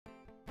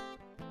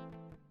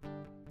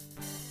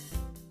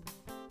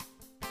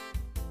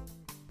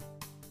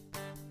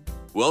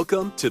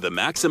Welcome to the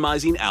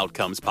Maximizing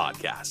Outcomes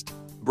podcast,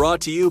 brought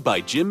to you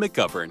by Jim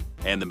McGovern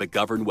and the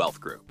McGovern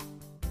Wealth Group.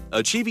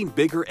 Achieving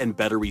bigger and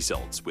better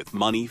results with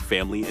money,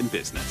 family, and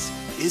business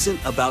isn't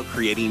about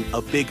creating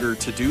a bigger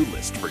to-do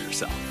list for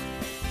yourself.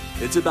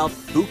 It's about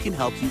who can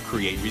help you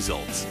create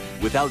results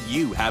without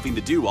you having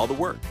to do all the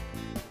work.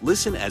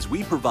 Listen as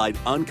we provide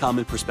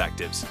uncommon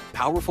perspectives,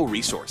 powerful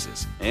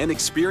resources, and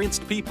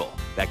experienced people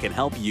that can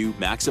help you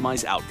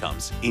maximize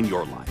outcomes in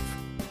your life.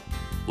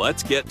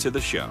 Let's get to the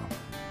show.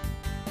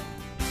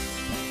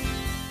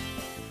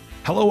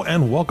 Hello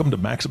and welcome to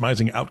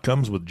Maximizing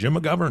Outcomes with Jim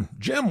McGovern.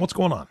 Jim, what's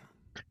going on?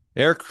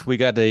 Eric, we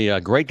got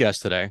a great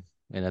guest today,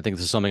 and I think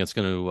this is something that's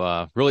going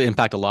to really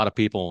impact a lot of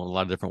people in a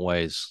lot of different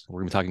ways. We're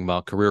going to be talking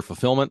about career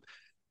fulfillment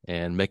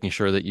and making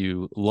sure that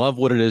you love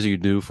what it is you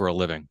do for a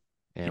living.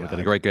 And we've got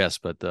a great guest,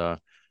 but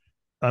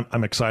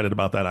I'm excited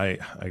about that. I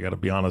got to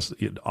be honest,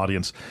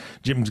 audience,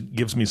 Jim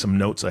gives me some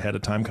notes ahead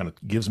of time, kind of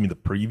gives me the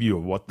preview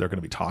of what they're going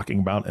to be talking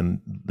about.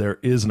 And there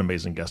is an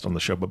amazing guest on the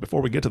show. But before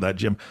we get to that,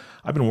 Jim,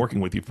 I've been working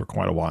with you for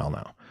quite a while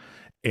now.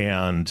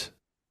 And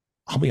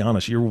I'll be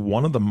honest, you're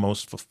one of the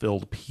most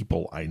fulfilled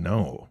people I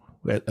know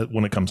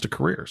when it comes to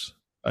careers.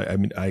 I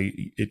mean,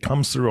 it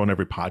comes through on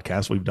every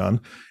podcast we've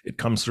done. It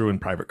comes through in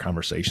private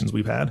conversations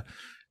we've had.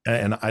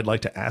 And I'd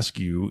like to ask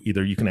you,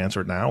 either you can answer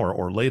it now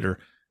or later,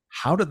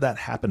 how did that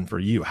happen for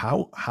you?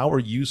 How are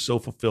you so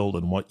fulfilled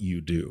in what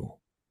you do?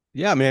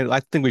 yeah, I mean,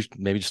 I think we should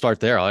maybe start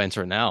there. I'll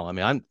answer it now. I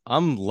mean,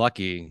 I'm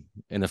lucky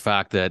in the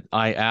fact that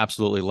I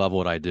absolutely love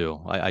what I do.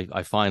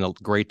 I find a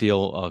great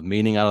deal of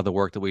meaning out of the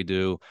work that we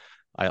do.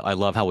 I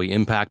love how we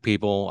impact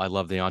people. I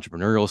love the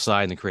entrepreneurial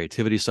side and the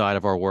creativity side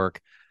of our work,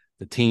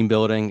 the team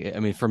building. I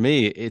mean, for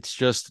me, it's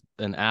just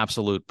an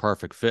absolute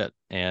perfect fit.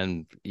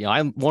 And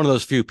I'm one of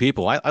those few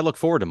people. I look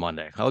forward to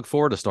Monday. I look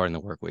forward to starting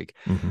the work week.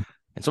 Mm-hmm.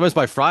 And sometimes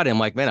by Friday, I'm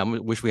like, man, I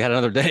wish we had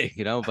another day,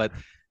 but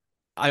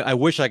I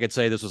wish I could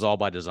say this was all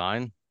by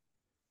design.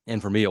 And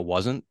for me, it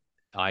wasn't.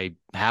 I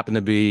happen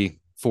to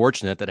be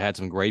fortunate that I had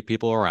some great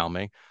people around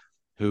me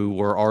who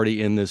were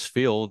already in this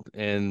field,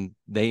 and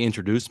they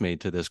introduced me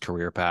to this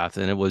career path,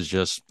 and it was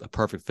just a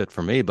perfect fit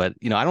for me. But,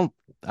 I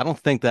don't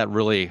think that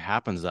really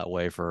happens that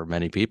way for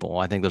many people.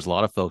 I think there's a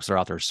lot of folks that are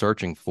out there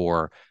searching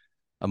for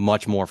a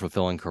much more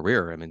fulfilling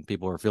career. I mean,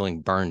 people are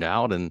feeling burned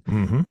out,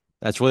 and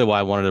that's really why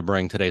I wanted to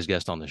bring today's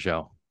guest on the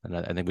show. And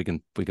I think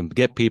we can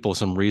get people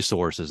some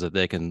resources that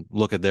they can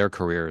look at their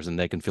careers and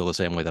they can feel the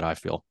same way that I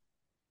feel.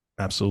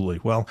 Absolutely.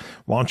 Well,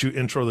 why don't you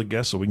intro the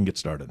guest so we can get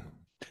started?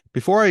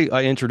 Before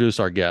I introduce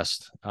our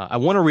guest, I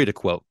want to read a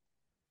quote.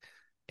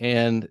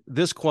 And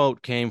this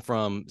quote came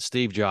from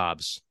Steve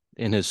Jobs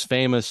in his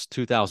famous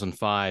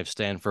 2005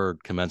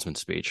 Stanford commencement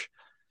speech.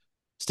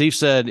 Steve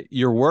said,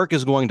 "Your work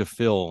is going to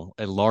fill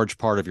a large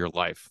part of your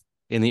life.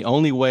 And the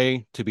only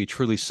way to be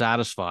truly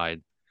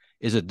satisfied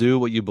is to do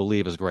what you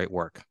believe is great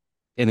work.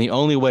 And the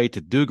only way to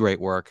do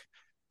great work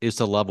is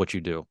to love what you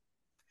do.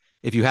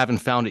 If you haven't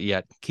found it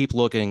yet, keep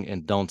looking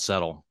and don't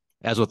settle.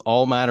 As with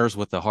all matters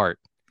with the heart,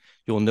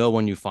 you'll know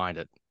when you find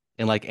it.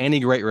 And like any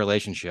great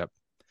relationship,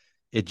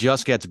 it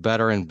just gets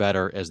better and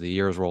better as the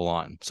years roll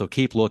on. So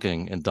keep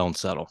looking and don't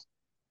settle."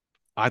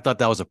 I thought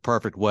that was a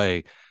perfect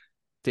way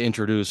to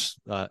introduce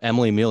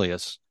Emily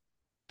Melious,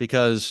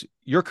 because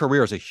your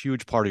career is a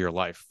huge part of your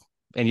life.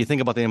 And you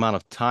think about the amount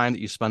of time that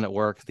you spend at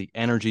work, the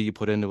energy you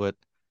put into it,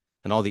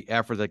 and all the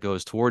effort that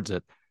goes towards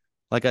it.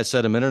 Like I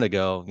said a minute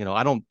ago,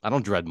 I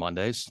don't dread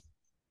Mondays.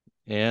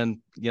 And,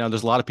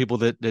 there's a lot of people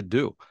that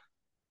do.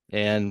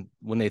 And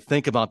when they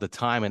think about the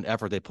time and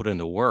effort they put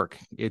into work,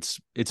 it's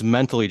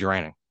mentally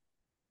draining.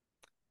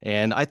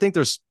 And I think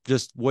there's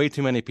just way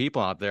too many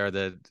people out there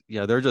that,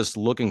 they're just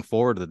looking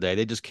forward to the day.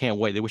 They just can't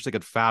wait. They wish they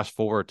could fast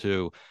forward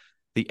to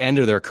the end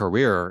of their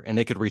career and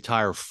they could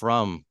retire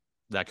from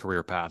that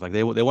career path. Like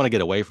they want to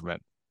get away from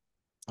it.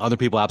 Other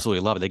people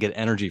absolutely love it. They get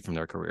energy from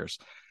their careers.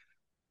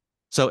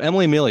 So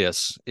Emily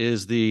Melious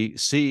is the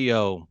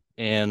CEO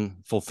and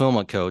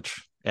fulfillment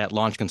coach at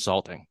Launch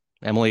Consulting.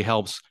 Emily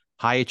helps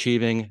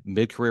high-achieving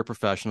mid-career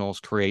professionals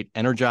create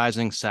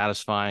energizing,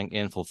 satisfying,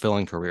 and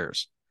fulfilling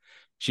careers.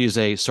 She is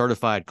a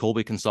certified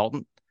Colby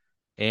consultant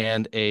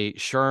and a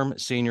SHRM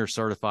Senior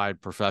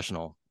Certified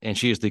Professional, and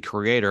she is the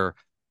creator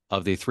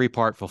of the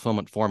 3-part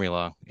fulfillment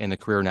formula and the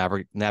Career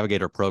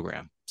Navigator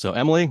program. So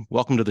Emily,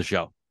 welcome to the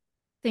show.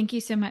 Thank you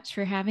so much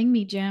for having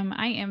me, Jim.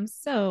 I am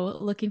so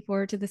looking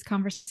forward to this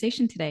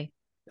conversation today.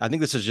 I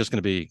think this is just going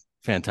to be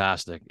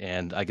fantastic.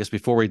 And I guess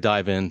before we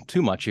dive in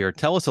too much here,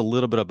 tell us a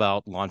little bit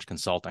about Launch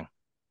Consulting.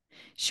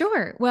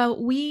 Sure.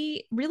 Well,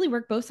 we really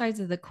work both sides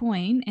of the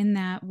coin in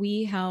that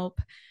we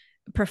help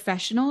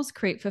professionals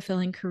create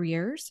fulfilling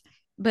careers,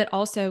 but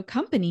also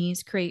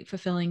companies create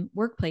fulfilling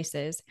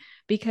workplaces,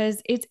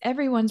 because it's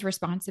everyone's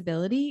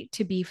responsibility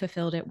to be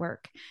fulfilled at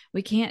work.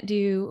 We can't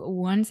do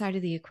one side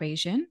of the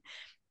equation.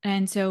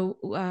 And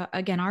so,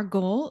 again, our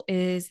goal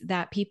is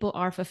that people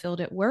are fulfilled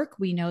at work.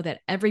 We know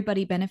that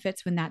everybody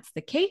benefits when that's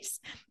the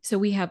case. So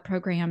we have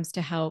programs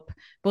to help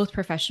both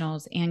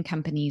professionals and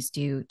companies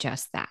do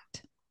just that.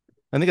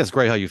 I think that's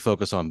great how you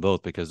focus on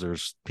both, because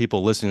there's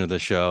people listening to the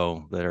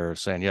show that are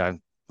saying, yeah,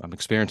 I'm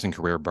experiencing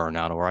career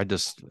burnout, or I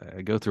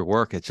go through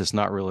work. It's just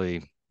not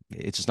really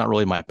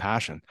my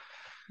passion.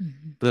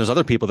 Mm-hmm. But there's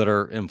other people that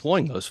are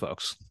employing those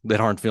folks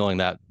that aren't feeling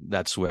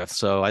that swift.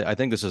 So I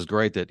think this is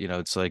great that,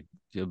 it's like,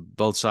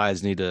 both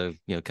sides need to,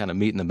 kind of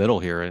meet in the middle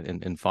here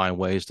and find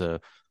ways to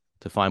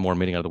find more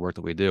meaning out of the work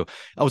that we do.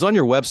 I was on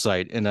your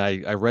website and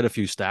I read a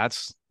few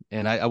stats,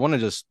 and I want to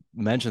just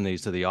mention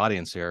these to the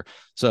audience here.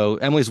 So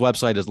Emily's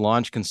website is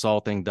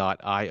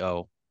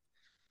launchconsulting.io.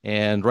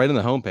 And right on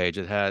the homepage,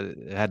 it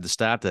had the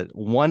stat that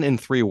 1 in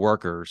 3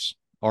 workers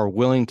are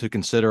willing to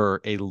consider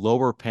a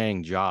lower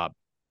paying job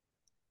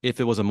if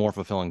it was a more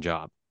fulfilling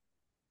job.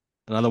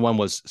 Another one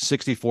was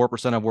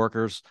 64% of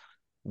workers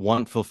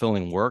want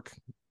fulfilling work,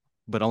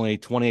 but only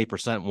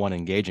 28% want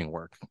engaging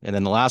work. And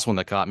then the last one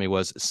that caught me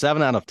was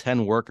 7 out of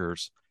 10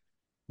 workers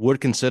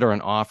would consider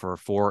an offer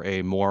for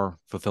a more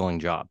fulfilling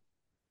job.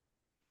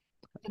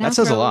 That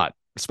says a lot,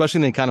 especially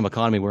in the kind of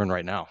economy we're in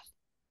right now.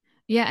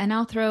 Yeah. And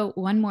I'll throw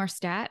one more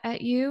stat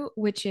at you,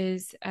 which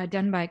is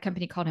done by a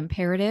company called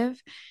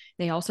Imperative.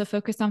 They also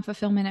focus on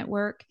fulfillment at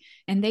work,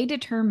 and they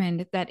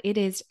determined that it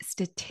is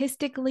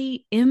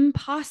statistically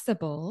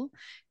impossible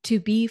to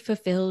be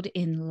fulfilled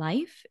in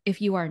life if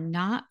you are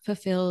not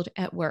fulfilled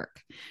at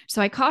work.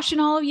 So I caution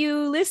all of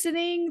you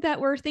listening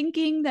that were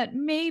thinking that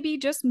maybe,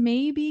 just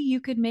maybe,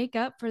 you could make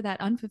up for that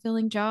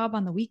unfulfilling job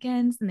on the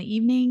weekends and the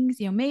evenings.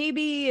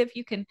 Maybe if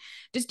you can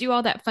just do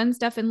all that fun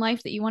stuff in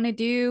life that you want to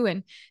do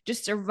and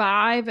just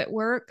survive at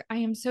work, I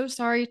am so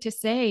sorry to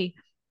say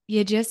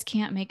you just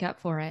can't make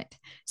up for it.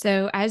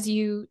 So as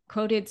you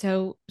quoted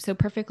so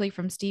perfectly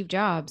from Steve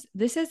Jobs,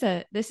 this is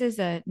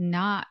a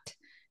not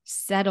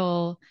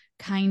settle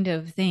kind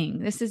of thing.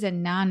 This is a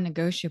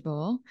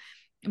non-negotiable,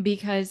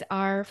 because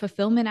our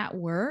fulfillment at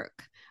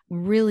work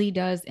really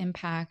does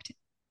impact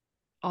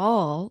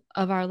all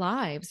of our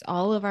lives,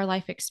 all of our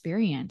life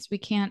experience. We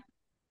can't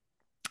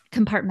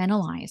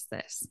compartmentalize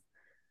this.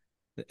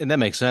 And that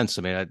makes sense.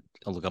 I mean,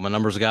 look, I'm a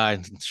numbers guy,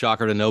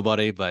 shocker to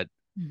nobody, but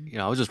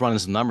I was just running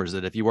some numbers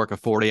that if you work a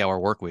 40-hour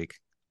work week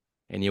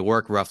and you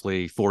work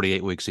roughly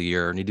 48 weeks a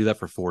year and you do that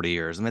for 40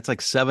 years, and that's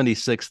like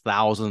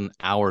 76,000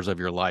 hours of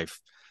your life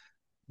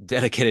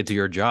dedicated to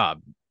your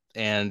job.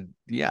 And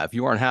yeah, if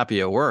you aren't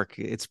happy at work,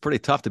 it's pretty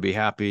tough to be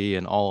happy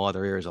in all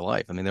other areas of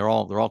life. I mean, they're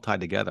all tied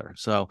together.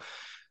 So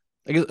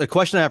I guess the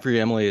question I have for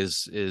you, Emily,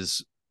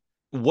 is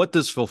what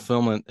does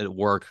fulfillment at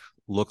work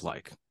look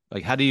like?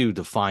 Like, how do you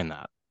define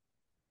that?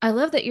 I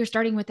love that you're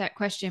starting with that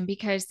question,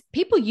 because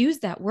people use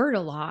that word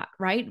a lot,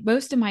 right?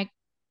 Most of my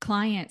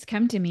clients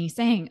come to me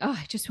saying, "Oh,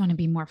 I just want to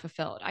be more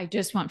fulfilled. I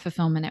just want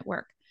fulfillment at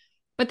work."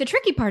 But the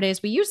tricky part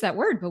is we use that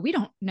word, but we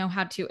don't know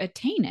how to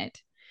attain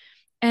it.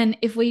 And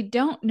if we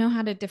don't know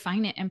how to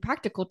define it in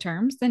practical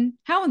terms, then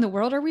how in the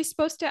world are we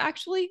supposed to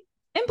actually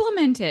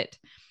implement it?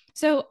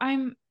 So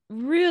I'm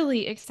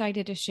really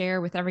excited to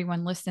share with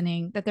everyone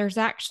listening that there's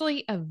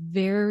actually a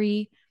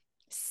very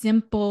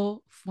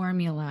simple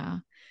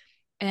formula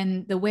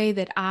and the way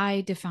that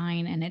I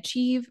define and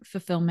achieve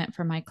fulfillment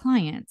for my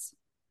clients.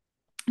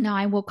 Now,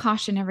 I will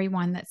caution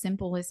everyone that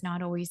simple is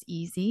not always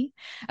easy.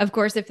 Of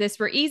course, if this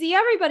were easy,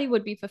 everybody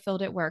would be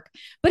fulfilled at work,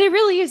 but it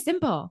really is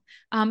simple.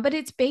 But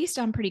it's based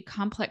on pretty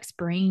complex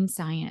brain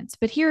science.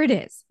 But here it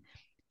is.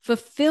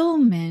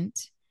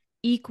 Fulfillment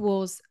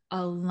equals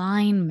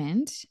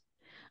alignment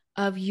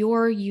of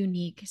your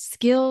unique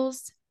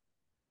skills,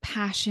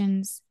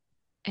 passions,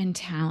 and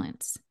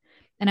talents.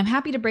 And I'm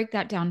happy to break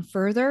that down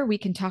further. We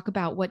can talk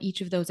about what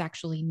each of those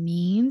actually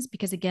means,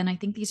 because again, I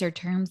think these are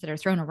terms that are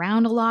thrown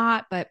around a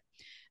lot, but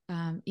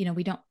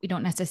we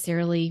don't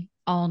necessarily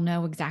all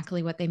know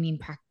exactly what they mean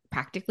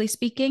practically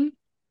speaking.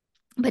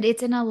 But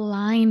it's an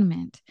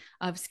alignment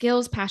of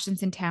skills,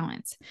 passions, and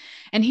talents.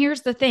 And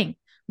here's the thing: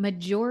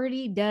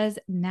 majority does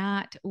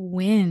not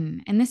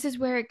win. And this is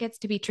where it gets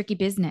to be tricky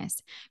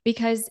business,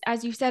 because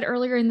as you said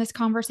earlier in this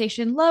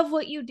conversation, love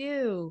what you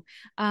do.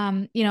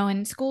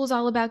 And school's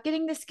all about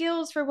getting the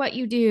skills for what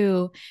you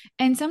do.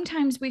 And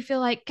sometimes we feel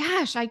like,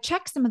 gosh, I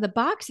checked some of the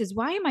boxes.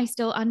 Why am I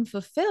still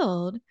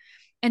unfulfilled?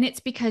 And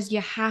it's because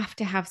you have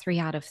to have 3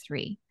 out of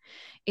 3.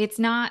 It's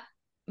not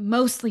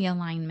mostly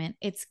alignment,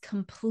 it's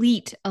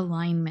complete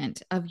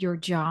alignment of your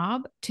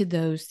job to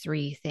those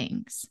 3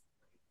 things.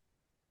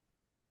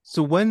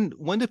 So when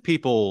do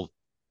people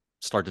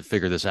start to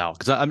figure this out?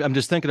 Because I'm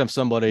just thinking of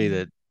somebody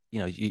that,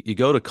 you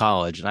go to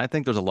college, and I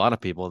think there's a lot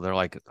of people, they're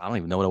like, I don't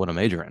even know what I want to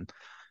major in.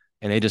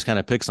 And they just kind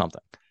of pick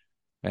something.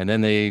 And then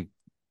they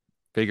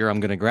figure, I'm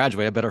going to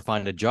graduate, I better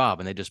find a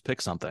job. And they just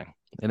pick something.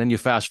 And then you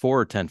fast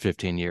forward 10,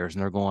 15 years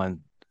and they're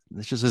going,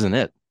 this just isn't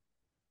it.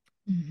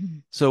 Mm-hmm.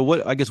 So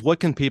what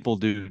can people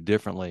do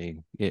differently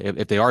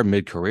if they are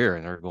mid-career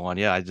and they're going,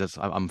 yeah,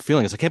 I'm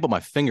feeling this. I can't put my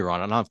finger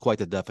on it. I don't have quite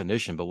the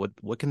definition, but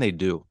what can they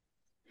do?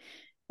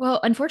 Well,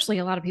 unfortunately,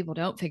 a lot of people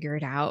don't figure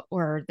it out,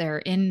 or they're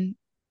in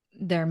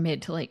their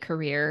mid to late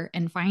career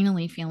and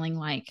finally feeling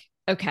like,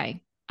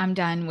 okay, I'm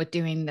done with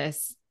doing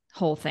this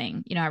whole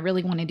thing. I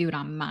really want to do it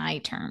on my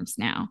terms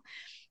now.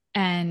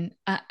 And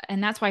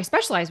that's why I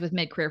specialize with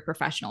mid-career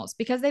professionals,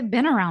 because they've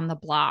been around the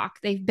block,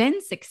 they've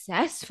been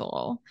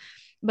successful,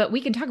 but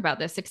we can talk about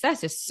this.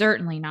 Success is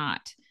certainly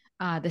not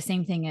the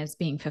same thing as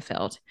being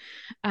fulfilled.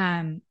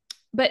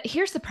 But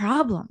here's the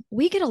problem.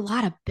 We get a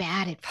lot of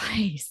bad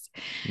advice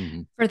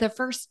for the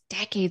first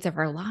decades of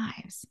our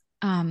lives.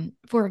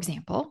 For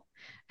example,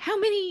 how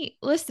many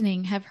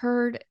listening have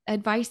heard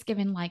advice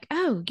given like,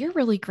 oh, you're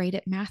really great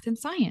at math and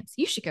science.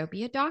 You should go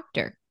be a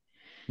doctor.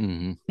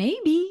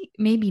 Maybe,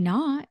 maybe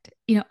not.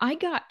 I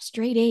got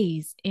straight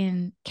A's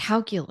in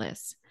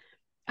calculus.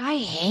 I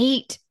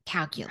hate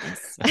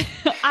calculus.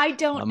 I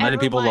don't. Many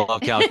people love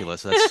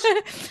calculus. That's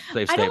a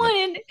safe I don't want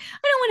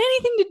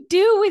anything to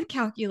do with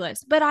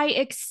calculus, but I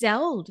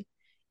excelled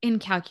in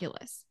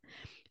calculus.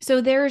 So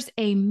there's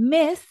a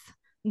myth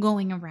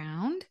going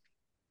around,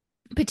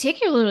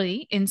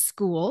 particularly in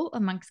school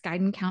amongst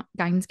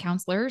guidance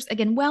counselors.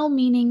 Again,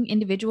 well-meaning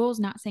individuals,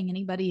 not saying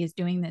anybody is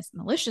doing this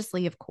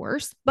maliciously, of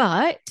course,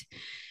 but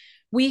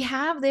we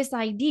have this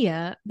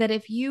idea that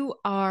if you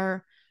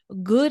are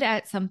good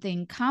at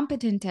something,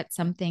 competent at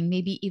something,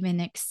 maybe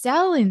even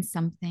excel in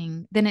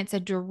something, then it's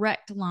a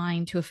direct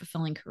line to a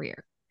fulfilling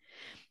career.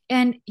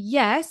 And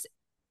yes,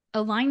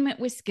 alignment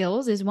with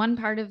skills is one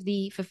part of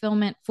the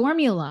fulfillment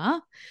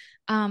formula,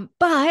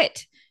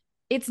 but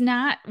it's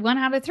not 1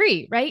 out of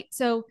 3, right?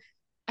 So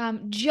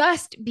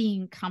just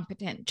being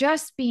competent,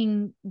 just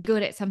being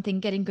good at something,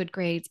 getting good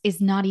grades is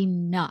not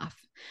enough.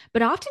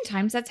 But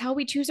oftentimes that's how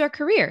we choose our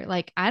career.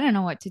 Like, I don't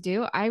know what to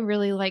do. I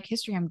really like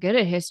history. I'm good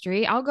at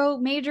history. I'll go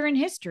major in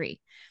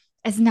history.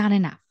 It's not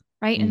enough,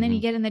 right? And then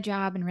you get in the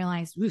job and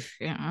realize, oof,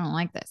 I don't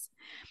like this.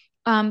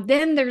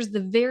 Then there's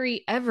the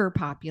very ever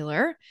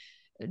popular,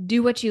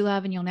 do what you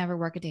love and you'll never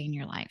work a day in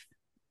your life.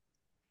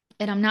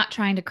 And I'm not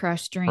trying to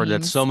crush dreams. Heard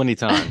that so many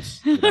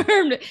times.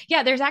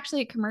 Yeah, there's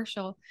actually a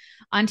commercial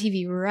on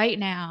TV right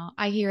now.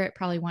 I hear it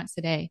probably once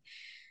a day.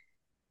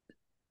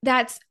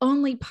 That's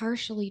only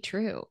partially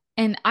true.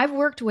 And I've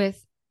worked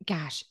with,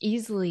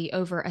 easily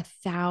over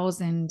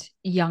 1,000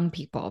 young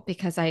people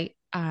because I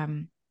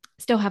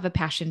still have a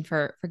passion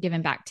for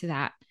giving back to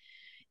that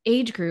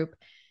age group.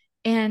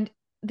 And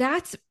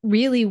that's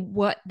really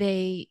what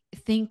they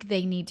think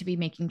they need to be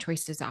making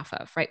choices off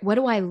of, right? What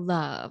do I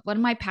love? What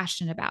am I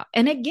passionate about?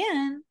 And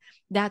again,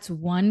 that's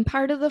one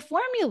part of the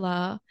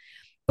formula,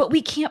 but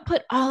we can't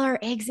put all our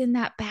eggs in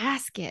that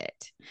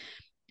basket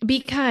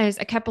because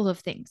a couple of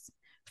things.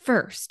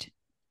 First,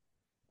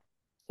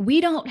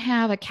 we don't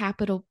have a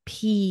capital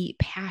P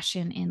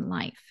passion in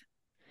life.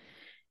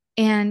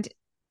 And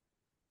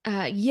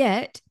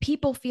yet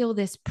people feel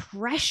this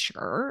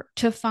pressure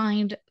to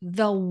find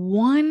the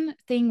one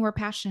thing we're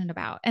passionate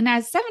about. And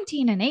as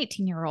 17 and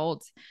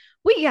 18-year-olds,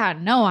 we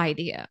got no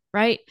idea,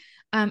 right?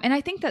 And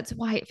I think that's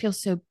why it feels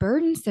so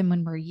burdensome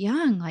when we're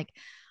young. Like,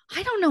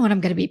 I don't know what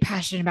I'm going to be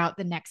passionate about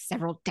the next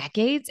several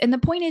decades. And the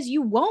point is,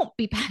 you won't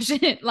be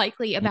passionate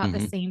likely about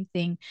the same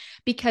thing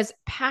because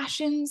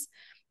passions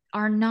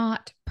are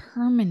not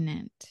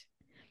permanent.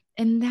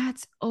 And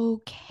that's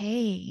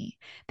okay.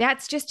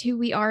 That's just who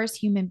we are as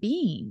human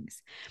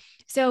beings.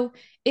 So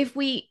if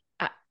we,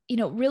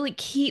 really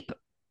keep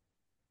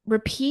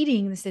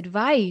repeating this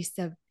advice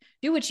of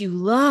do what you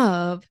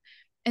love,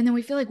 and then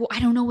we feel like, well, I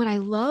don't know what I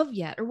love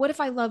yet. Or what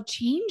if I love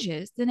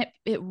changes? Then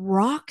it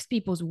rocks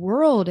people's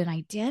world and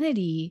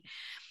identity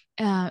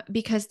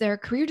because their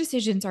career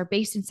decisions are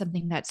based in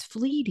something that's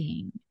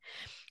fleeting.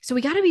 So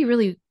we got to be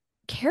really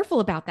careful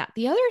about that.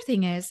 The other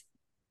thing is,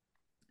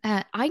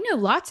 I know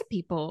lots of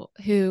people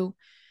who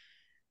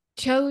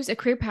chose a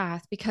career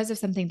path because of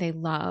something they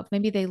love.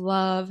 Maybe they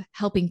love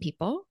helping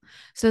people.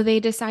 So they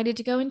decided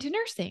to go into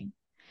nursing.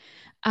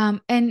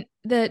 And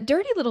the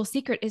dirty little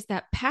secret is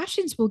that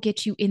passions will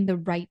get you in the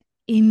right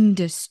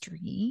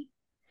industry.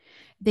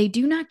 They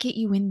do not get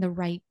you in the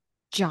right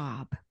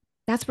job.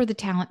 That's where the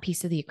talent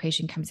piece of the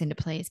equation comes into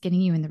play, is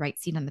getting you in the right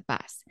seat on the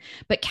bus.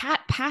 But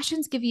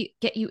passions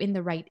get you in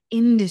the right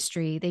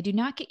industry. They do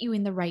not get you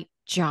in the right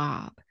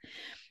job.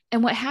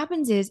 And what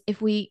happens is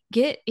if we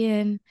get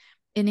in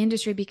an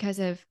industry because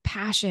of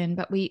passion,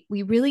 but we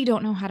really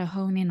don't know how to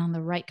hone in on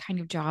the right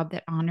kind of job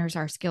that honors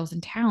our skills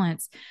and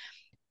talents,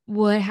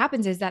 what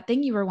happens is that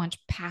thing you were once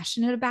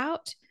passionate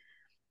about,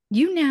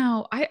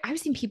 I've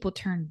seen people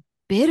turn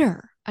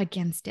bitter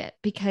against it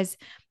because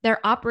they're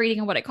operating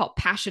on what I call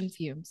passion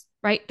fumes,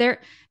 right?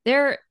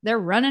 They're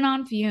running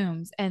on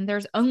fumes, and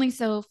there's only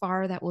so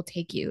far that will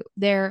take you.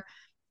 They're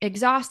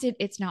exhausted.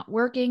 It's not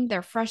working.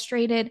 They're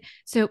frustrated.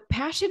 So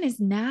passion is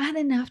not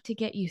enough to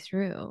get you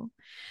through.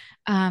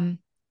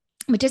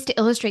 But just to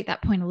illustrate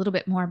that point a little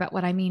bit more about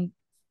what I mean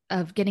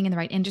of getting in the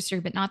right industry,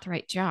 but not the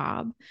right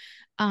job,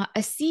 a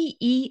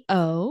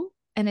CEO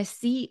and a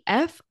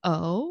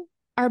CFO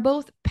are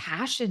both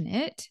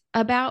passionate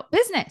about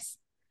business,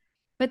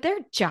 but their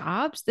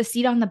jobs, the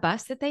seat on the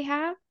bus that they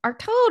have, are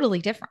totally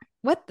different.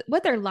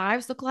 What their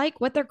lives look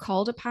like, what they're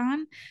called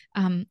upon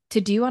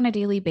to do on a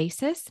daily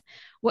basis,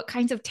 what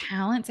kinds of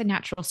talents and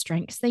natural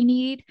strengths they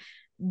need,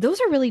 those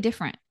are really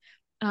different.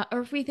 Or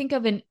if we think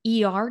of an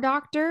ER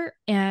doctor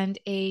and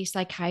a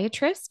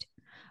psychiatrist,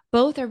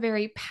 both are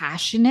very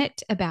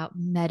passionate about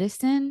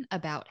medicine,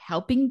 about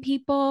helping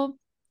people,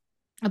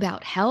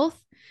 about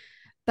health,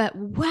 but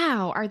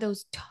wow, are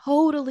those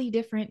totally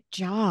different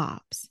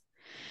jobs.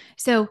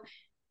 So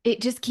it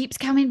just keeps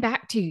coming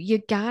back to you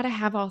got to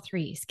have all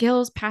three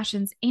skills,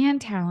 passions, and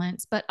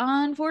talents. But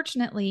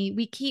unfortunately,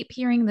 we keep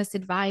hearing this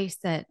advice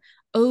that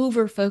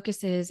over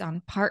focuses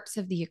on parts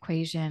of the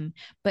equation,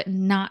 but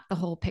not the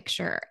whole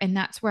picture. And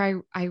that's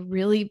where I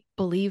really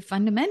believe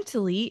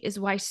fundamentally is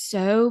why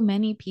so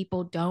many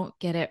people don't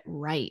get it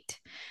right,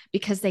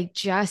 because they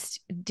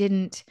just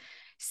didn't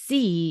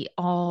see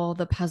all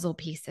the puzzle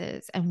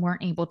pieces and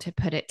weren't able to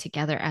put it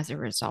together as a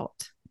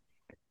result.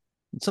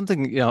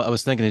 Something, I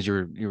was thinking as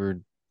you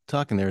were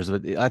talking there is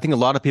that I think a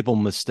lot of people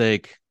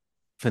mistake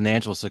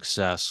financial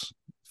success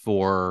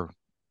for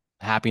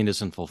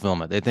happiness and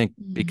fulfillment. They think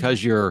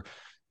because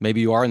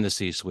maybe you are in the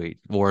C-suite,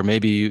 or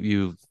maybe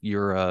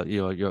you're a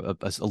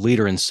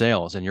leader in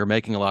sales and you're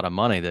making a lot of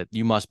money, that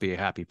you must be a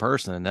happy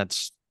person, and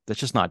that's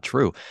just not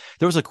true.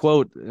 There was a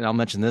quote, and I'll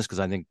mention this because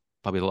I think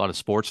probably a lot of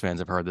sports fans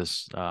have heard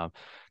this.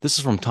 This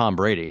is from Tom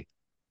Brady.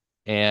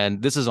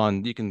 And this is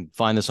you can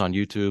find this on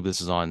YouTube. This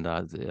is on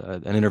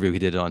an interview he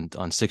did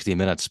on 60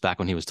 Minutes back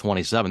when he was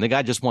 27. The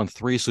guy just won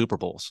 3 Super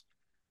Bowls,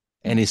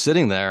 and he's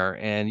sitting there,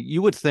 and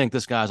you would think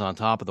this guy's on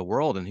top of the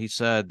world. And he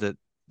said that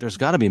there's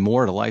got to be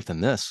more to life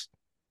than this.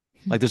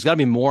 Like, there's got to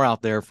be more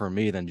out there for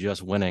me than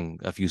just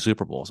winning a few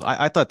Super Bowls.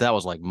 I thought that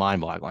was like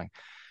mind boggling.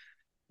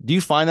 Do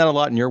you find that a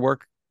lot in your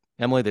work,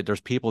 Emily, that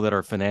there's people that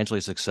are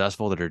financially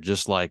successful that are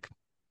just like,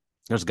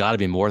 there's got to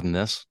be more than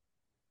this?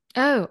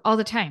 Oh, all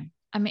the time.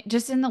 I mean,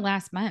 just in the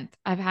last month,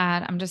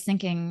 I'm just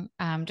thinking,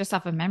 just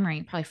off of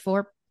memory, probably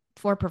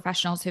four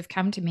professionals who've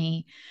come to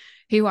me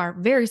who are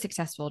very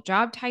successful,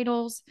 job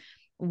titles,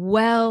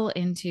 well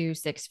into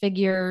 6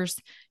 figures,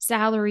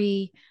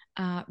 salary,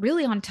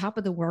 really on top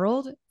of the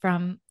world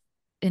from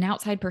an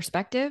outside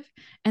perspective.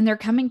 And they're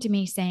coming to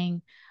me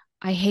saying,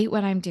 I hate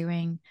what I'm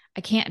doing.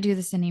 I can't do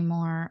this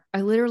anymore.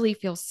 I literally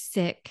feel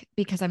sick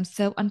because I'm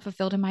so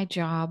unfulfilled in my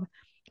job.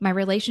 My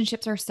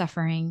relationships are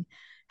suffering.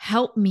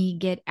 Help me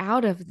get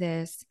out of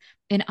this.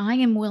 And I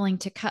am willing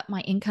to cut my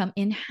income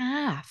in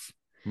half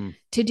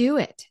to do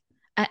it.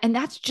 And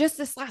that's just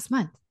this last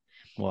month.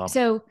 Wow.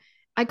 So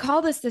I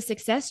call this the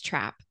success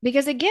trap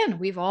because, again,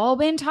 we've all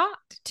been taught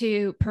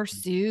to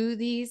pursue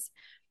these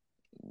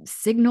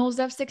signals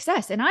of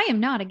success. And I am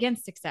not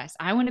against success.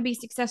 I want to be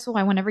successful.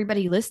 I want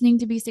everybody listening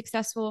to be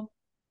successful.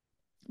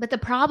 But the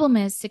problem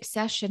is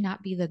success should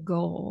not be the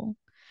goal,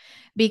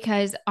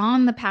 because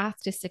on the path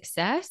to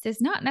success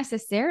is not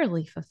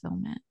necessarily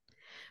fulfillment,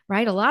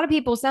 right? A lot of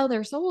people sell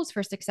their souls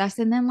for success.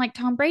 And then, like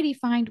Tom Brady,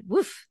 find,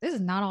 woof, this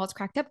is not all it's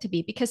cracked up to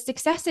be, because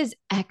success is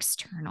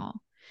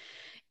external.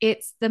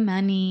 It's the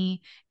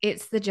money,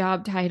 it's the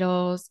job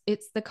titles,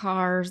 it's the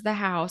cars, the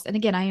house. And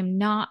again, I am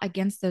not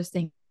against those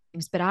things,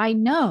 but I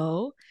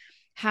know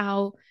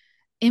how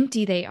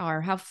empty they are,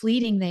 how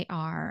fleeting they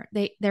are.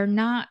 They're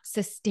not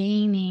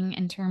sustaining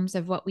in terms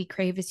of what we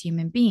crave as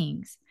human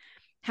beings.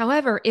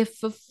 However, if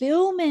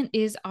fulfillment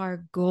is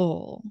our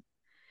goal,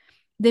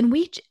 then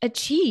we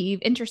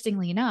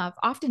interestingly enough,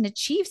 often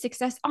achieve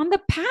success on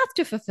the path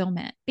to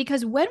fulfillment.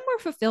 Because when we're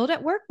fulfilled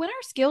at work, when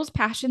our skills,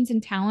 passions,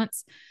 and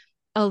talents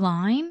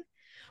align,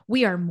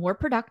 we are more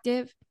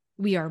productive,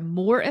 we are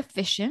more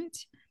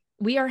efficient,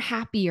 we are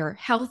happier,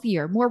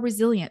 healthier, more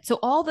resilient. So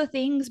all the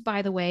things,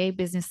 by the way,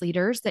 business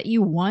leaders, that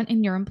you want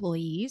in your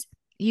employees,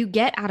 you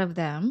get out of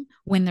them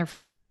when they're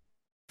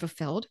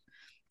fulfilled.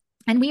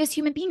 And we as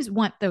human beings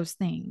want those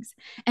things,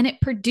 and it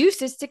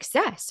produces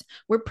success.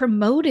 We're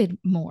promoted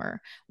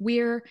more.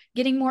 We're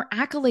getting more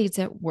accolades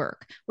at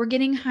work. We're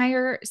getting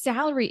higher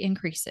salary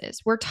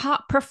increases. We're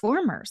top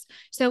performers.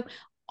 So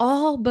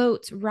all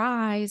boats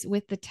rise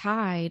with the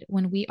tide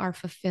when we are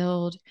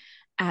fulfilled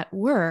at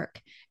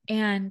work.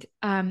 And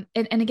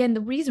again,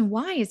 the reason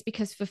why is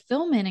because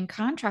fulfillment, in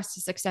contrast to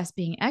success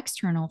being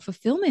external,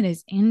 fulfillment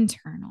is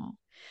internal.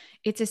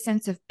 It's a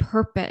sense of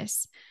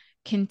purpose,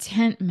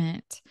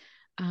 contentment,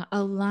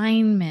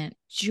 alignment,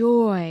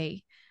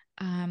 joy.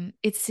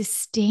 It's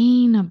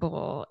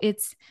sustainable.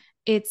 It's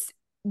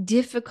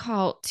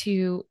difficult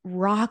to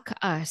rock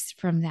us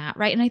from that,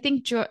 right? And I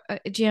think,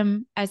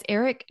 Jim, as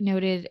Eric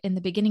noted in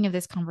the beginning of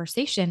this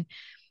conversation,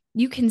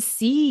 you can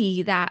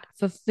see that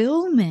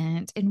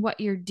fulfillment in what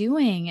you're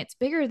doing. It's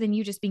bigger than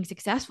you just being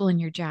successful in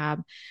your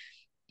job.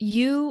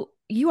 You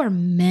are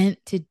meant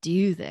to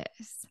do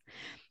this.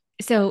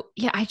 So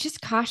yeah, I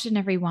just caution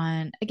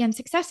everyone. Again,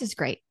 success is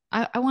great.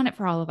 I want it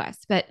for all of us,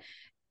 but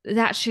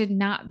that should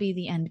not be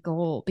the end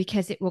goal,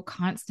 because it will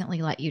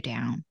constantly let you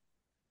down.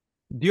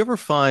 Do you ever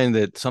find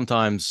that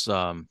sometimes,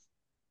 maybe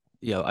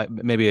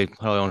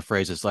how I want to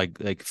phrase this,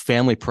 like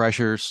family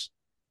pressures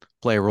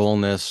play a role in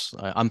this?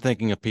 I'm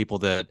thinking of people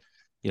that,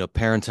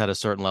 parents had a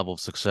certain level of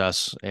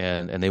success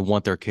and they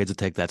want their kids to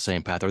take that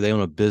same path, or they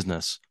own a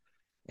business,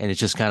 and it's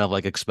just kind of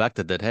like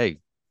expected that, hey,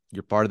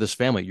 you're part of this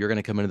family, you're going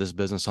to come into this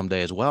business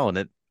someday as well, and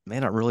it may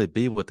not really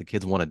be what the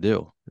kids want to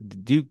do.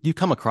 Do you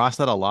come across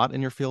that a lot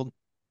in your field?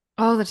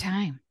 All the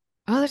time.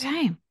 All the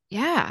time.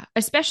 Yeah.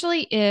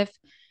 Especially if,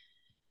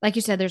 like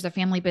you said, there's a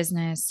family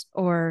business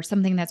or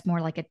something that's more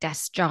like a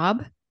desk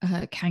job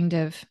kind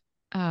of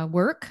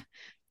work.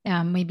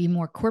 maybe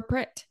more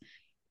corporate,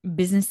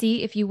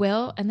 businessy, if you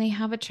will, and they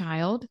have a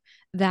child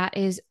that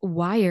is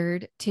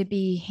wired to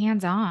be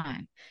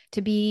hands-on,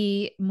 to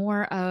be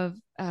more of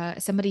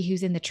somebody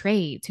who's in the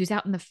trades, who's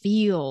out in the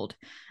field.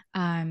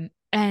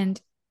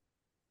 And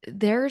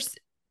there's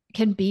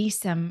can be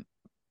some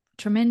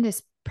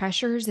tremendous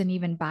pressures and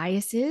even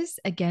biases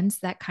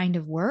against that kind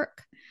of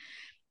work.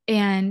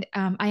 And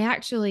I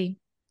actually,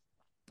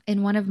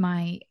 in one of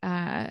my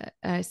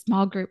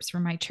small groups for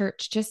my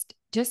church,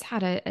 just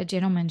had a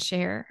gentleman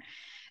share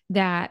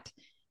that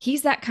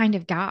he's that kind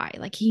of guy.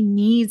 Like he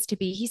needs to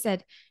be, he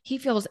said he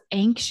feels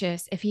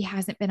anxious if he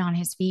hasn't been on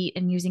his feet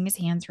and using his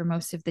hands for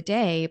most of the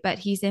day, but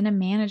he's in a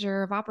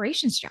manager of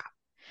operations job.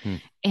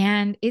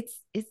 And it's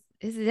a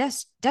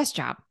desk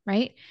job,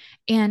 right?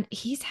 And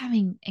he's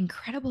having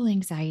incredible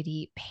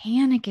anxiety,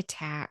 panic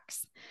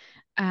attacks.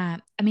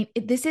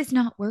 This is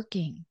not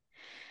working.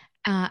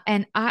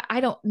 And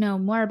I don't know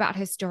more about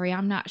his story.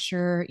 I'm not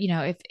sure,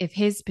 if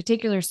his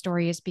particular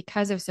story is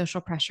because of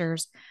social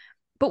pressures.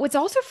 But what's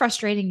also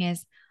frustrating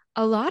is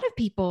a lot of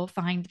people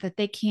find that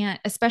they can't,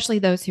 especially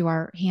those who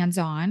are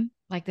hands-on,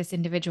 like this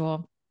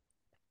individual,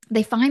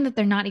 they find that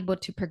they're not able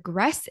to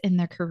progress in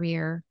their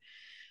career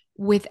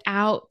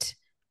without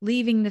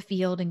leaving the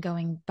field and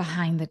going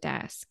behind the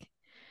desk.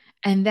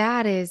 And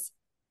that is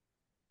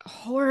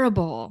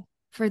horrible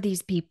for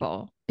these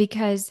people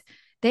because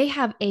they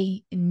have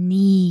a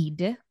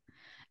need.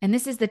 And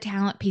this is the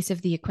talent piece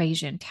of the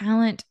equation.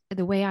 Talent,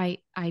 the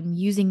way I'm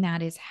using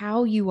that is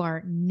how you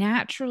are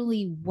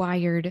naturally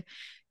wired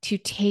to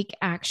take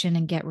action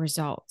and get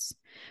results.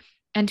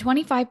 And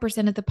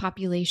 25% of the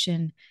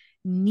population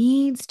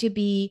needs to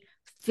be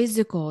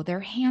physical. They're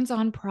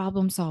hands-on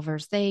problem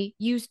solvers. They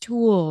use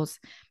tools.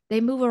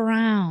 They move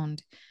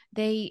around.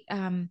 They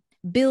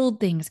build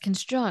things,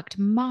 construct,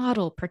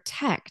 model,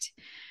 protect.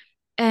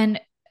 And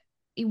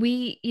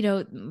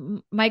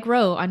Mike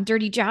Rowe on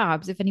Dirty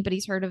Jobs, if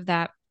anybody's heard of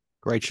that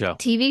great show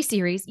TV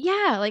series.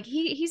 Yeah. Like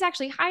he's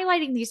actually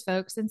highlighting these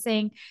folks and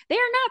saying they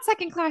are not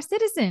second-class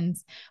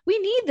citizens. We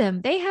need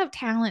them. They have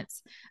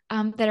talents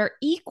that are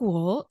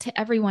equal to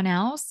everyone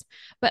else.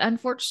 But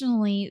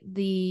unfortunately,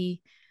 the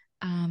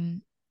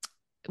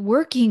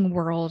working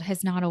world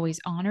has not always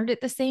honored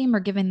it the same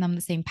or given them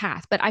the same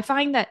path. But I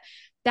find that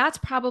that's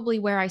probably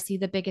where I see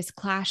the biggest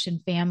clash in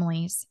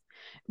families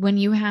when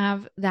you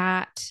have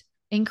that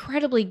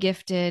incredibly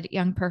gifted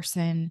young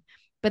person,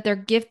 but they're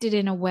gifted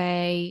in a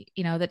way,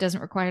 that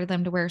doesn't require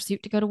them to wear a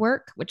suit to go to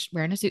work, which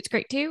wearing a suit's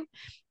great too.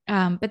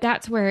 But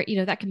that's where,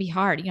 that can be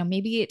hard.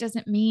 Maybe it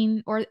doesn't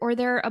mean, or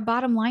they're a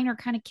bottom liner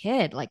kind of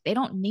kid. Like they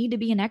don't need to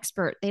be an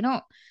expert.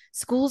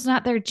 School's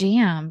not their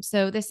jam.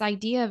 So this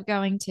idea of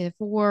going to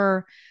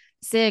 4,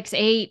 6,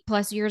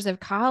 8+ years of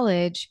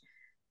college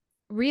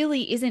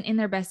really isn't in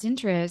their best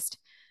interest,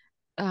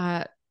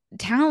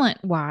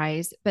 talent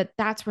wise, but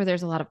that's where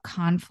there's a lot of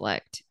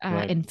conflict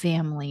Right. in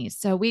families.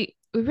 So we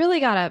really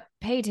got to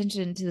pay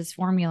attention to this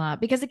formula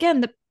because again,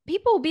 the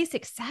people will be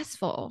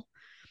successful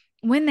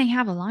when they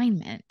have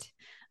alignment.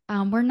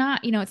 We're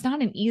not, it's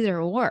not an either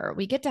or.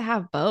 We get to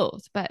have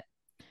both, but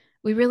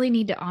we really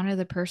need to honor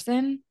the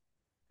person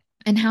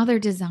and how they're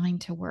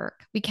designed to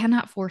work. We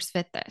cannot force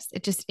fit this.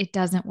 It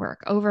doesn't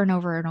work over and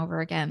over and over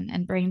again.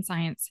 And brain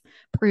science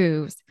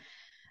proves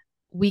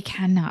we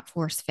cannot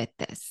force fit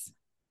this.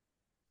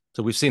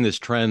 So we've seen this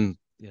trend.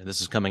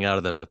 This is coming out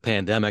of the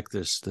pandemic.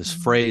 This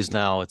phrase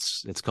now,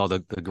 it's called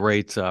the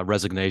Great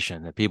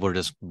Resignation. That people are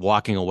just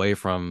walking away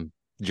from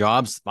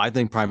jobs. I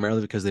think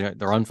primarily because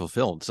they're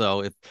unfulfilled.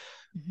 So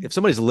if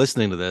somebody's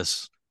listening to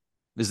this,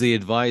 is the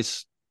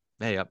advice,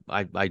 hey,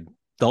 I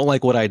don't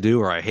like what I do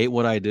or I hate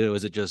what I do?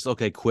 Is it just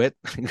okay, quit,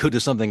 go do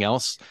something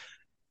else,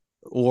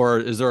 or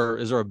is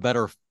there a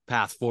better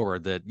path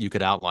forward that you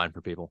could outline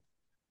for people?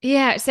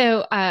 Yeah.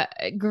 So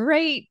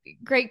great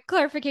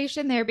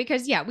clarification there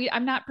because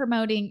I'm not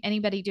promoting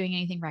anybody doing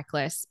anything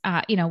reckless.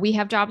 We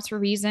have jobs for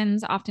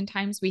reasons.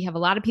 Oftentimes we have a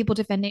lot of people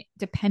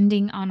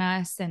depending on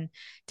us and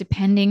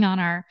depending on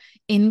our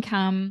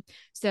income.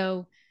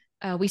 So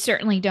we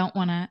certainly don't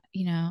want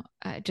to,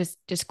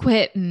 just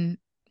quit and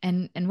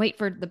wait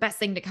for the best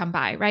thing to come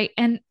by. Right.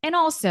 And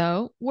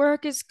also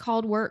work is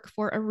called work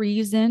for a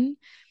reason.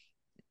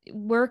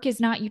 Work is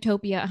not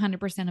utopia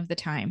 100% of the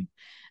time.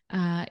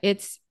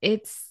 It's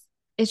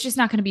just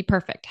not going to be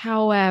perfect.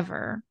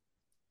 However,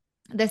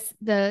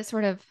 the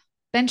sort of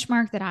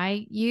benchmark that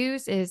I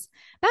use is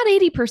about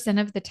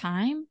 80% of the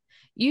time,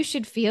 you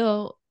should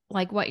feel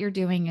like what you're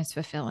doing is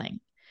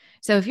fulfilling.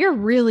 So if you're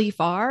really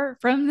far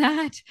from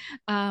that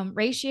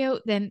ratio,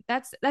 then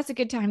that's a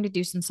good time to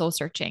do some soul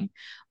searching.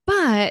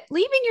 But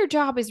leaving your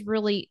job is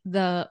really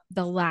the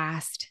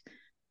last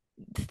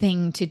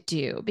thing to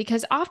do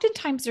because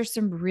oftentimes there's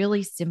some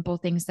really simple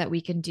things that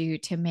we can do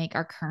to make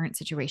our current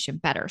situation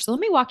better. So let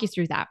me walk you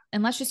through that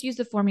and let's just use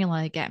the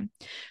formula again.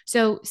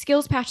 So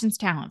skills, passions,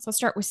 talents. Let's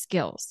start with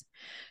skills.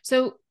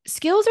 So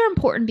skills are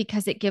important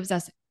because it gives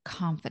us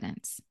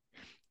confidence.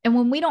 And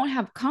when we don't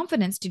have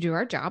confidence to do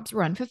our jobs,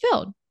 we're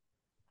unfulfilled.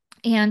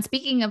 And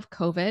speaking of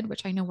COVID,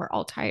 which I know we're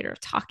all tired of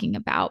talking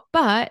about,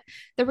 but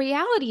the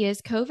reality is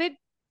COVID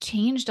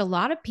changed a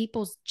lot of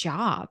people's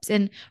jobs.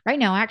 And right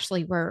now,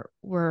 actually,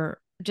 we're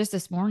just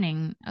this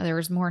morning, there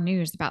was more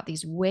news about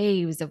these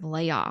waves of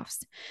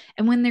layoffs.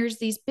 And when there's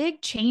these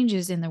big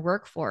changes in the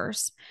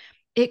workforce,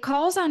 it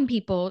calls on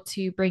people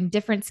to bring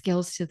different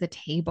skills to the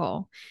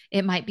table.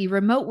 It might be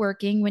remote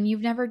working when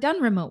you've never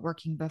done remote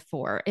working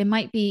before. It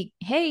might be,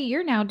 hey,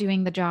 you're now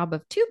doing the job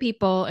of two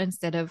people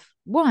instead of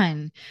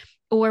one,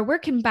 or we're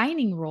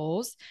combining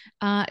roles.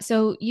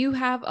 So you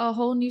have a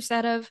whole new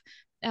set of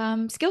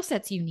skill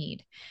sets you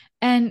need.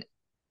 And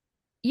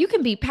you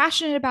can be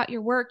passionate about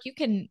your work. You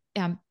can,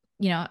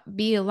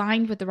 be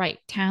aligned with the right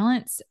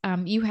talents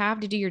you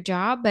have to do your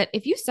job. But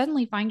if you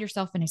suddenly find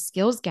yourself in a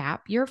skills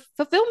gap, your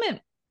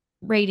fulfillment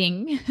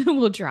rating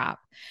will drop.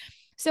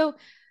 So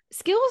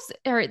skills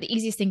are the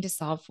easiest thing to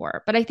solve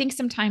for. But I think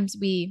sometimes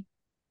we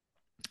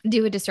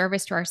do a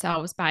disservice to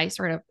ourselves by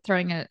sort of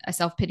throwing a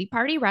self-pity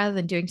party rather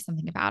than doing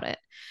something about it.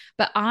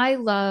 But I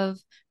love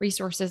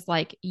resources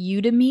like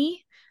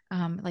Udemy,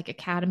 like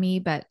Academy,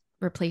 but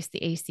replace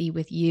the AC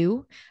with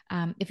U.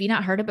 If you've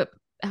not heard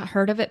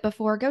of it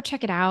before, go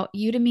check it out.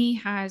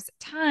 Udemy has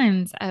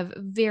tons of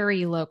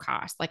very low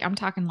cost. Like I'm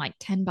talking like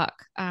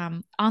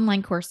 $10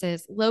 online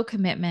courses, low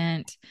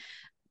commitment,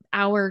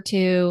 hour or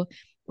two,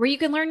 where you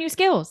can learn new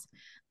skills.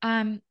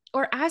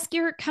 Or ask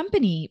your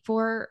company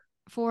for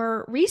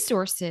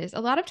resources.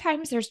 A lot of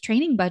times there's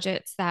training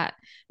budgets that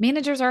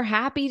managers are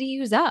happy to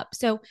use up.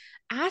 So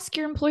ask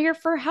your employer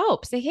for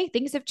help. Say, hey,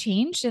 things have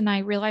changed and I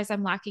realize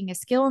I'm lacking a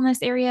skill in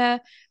this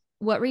area.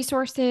 What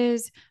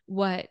resources,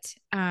 what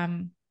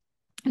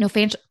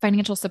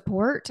financial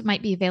support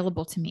might be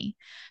available to me.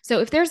 So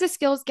if there's a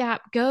skills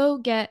gap, go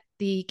get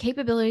the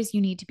capabilities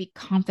you need to be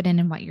confident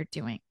in what you're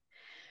doing.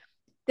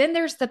 Then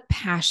there's the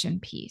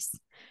passion piece.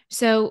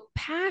 So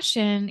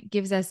passion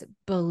gives us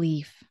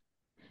belief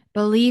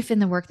in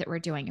the work that we're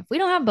doing. If we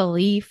don't have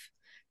belief,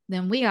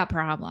 then we got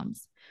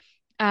problems.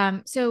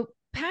 So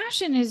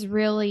passion is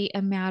really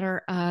a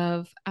matter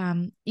of,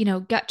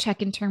 gut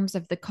check in terms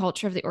of the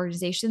culture of the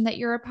organization that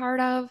you're a part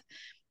of.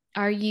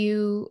 Are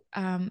you,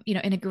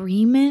 in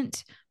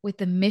agreement with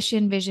the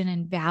mission, vision,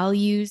 and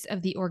values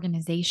of the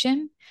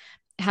organization?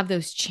 Have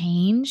those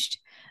changed?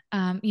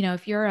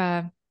 If you're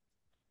a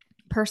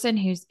person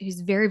who's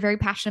very, very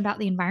passionate about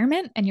the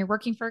environment and you're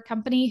working for a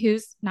company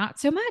who's not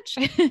so much,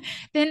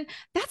 then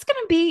that's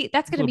going to be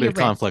a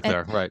conflict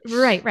there.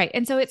 Right. Right.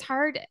 And so it's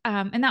hard.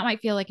 And that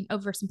might feel like an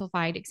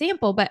oversimplified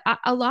example, but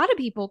a lot of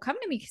people come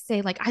to me to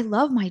say like, I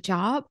love my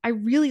job. I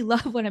really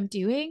love what I'm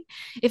doing.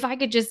 If I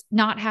could just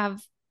not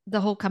have the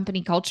whole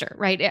company culture,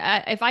 right?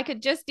 If I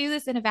could just do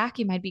this in a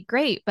vacuum, I'd be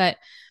great. But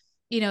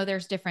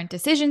there's different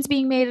decisions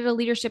being made at a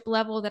leadership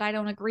level that I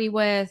don't agree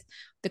with.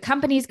 The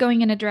company's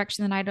going in a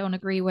direction that I don't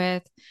agree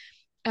with.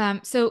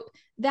 So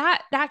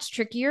that's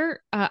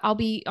trickier. I'll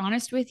be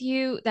honest with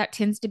you. That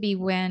tends to be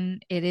when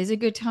it is a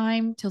good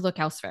time to look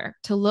elsewhere,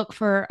 to look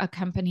for a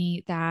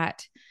company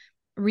that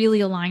really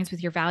aligns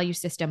with your value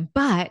system.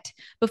 But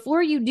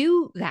before you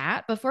do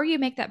that, before you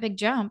make that big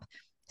jump,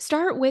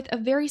 start with a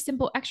very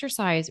simple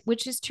exercise,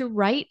 which is to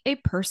write a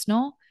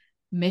personal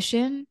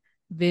mission,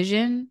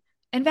 vision,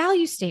 and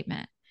value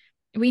statement.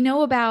 We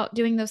know about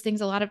doing those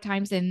things a lot of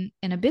times in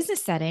a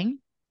business setting,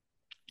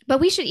 but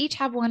we should each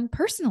have one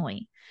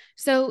personally.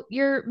 So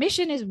your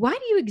mission is, why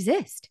do you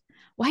exist?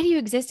 Why do you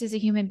exist as a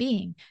human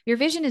being? Your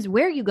vision is,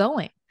 where are you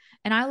going?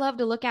 And I love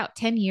to look out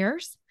 10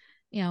 years,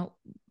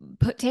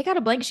 take out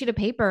a blank sheet of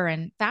paper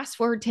and fast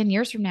forward 10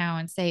 years from now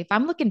and say, if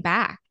I'm looking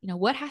back,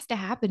 what has to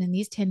happen in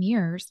these 10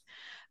 years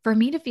for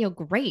me to feel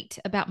great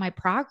about my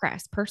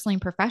progress personally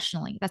and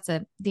professionally? That's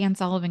a Dan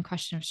Sullivan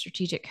question of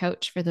strategic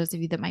coach for those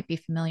of you that might be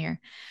familiar.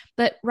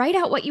 But write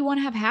out what you want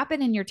to have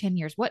happen in your 10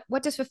 years.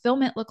 What does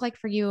fulfillment look like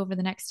for you over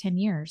the next 10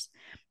 years?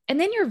 And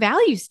then your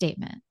value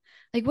statement.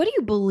 Like, what do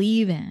you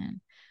believe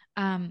in?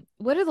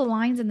 What are the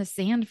lines in the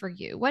sand for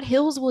you? What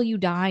hills will you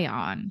die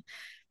on?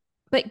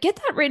 But get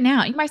that written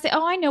out. You might say,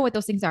 oh, I know what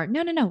those things are.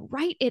 No.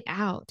 Write it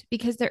out,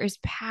 because there is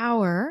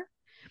power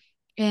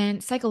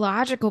and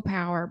psychological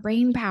power,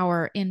 brain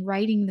power in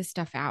writing this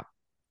stuff out.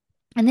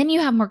 And then you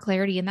have more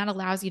clarity, and that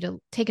allows you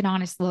to take an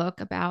honest look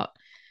about,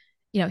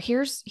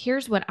 here's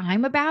what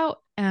I'm about.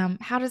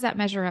 How does that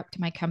measure up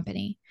to my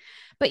company?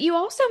 But you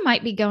also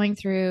might be going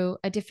through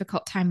a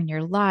difficult time in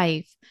your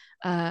life,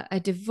 a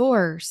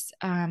divorce,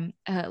 a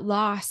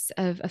loss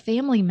of a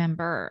family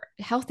member,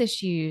 health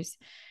issues,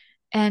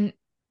 and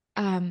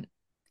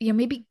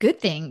maybe good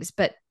things,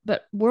 but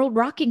world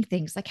rocking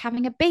things like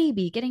having a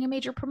baby, getting a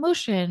major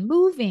promotion,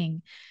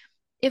 moving.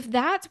 If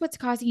that's what's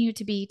causing you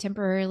to be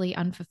temporarily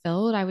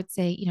unfulfilled, I would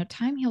say,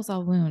 time heals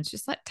all wounds.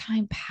 Just let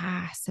time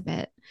pass a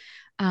bit,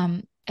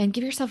 and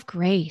give yourself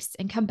grace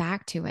and come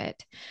back to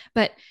it.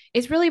 But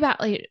it's really about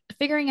like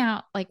figuring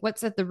out like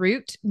what's at the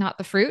root, not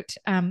the fruit.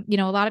 A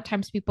lot of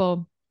times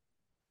people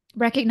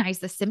recognize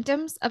the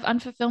symptoms of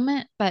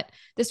unfulfillment, but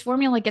this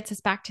formula gets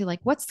us back to like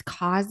what's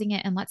causing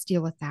it, and let's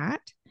deal with that.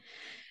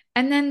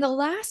 And then the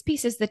last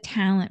piece is the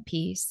talent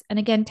piece. And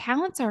again,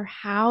 talents are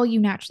how you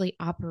naturally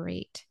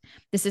operate.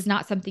 This is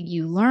not something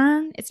you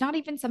learn. It's not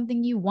even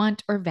something you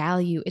want or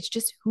value. It's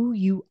just who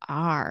you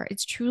are.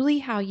 It's truly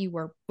how you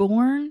were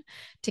born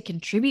to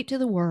contribute to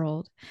the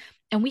world.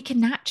 And we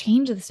cannot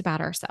change this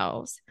about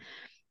ourselves.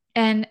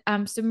 And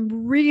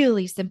some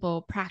really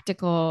simple,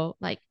 practical,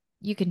 like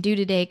you can do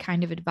today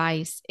kind of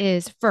advice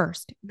is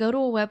first, go to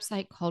a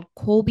website called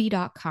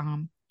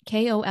Kolbe.com,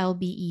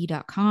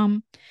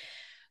 KOLBE.com.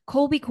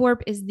 Colby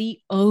Corp is the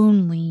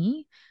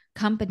only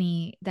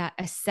company that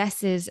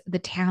assesses the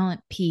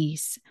talent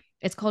piece.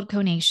 It's called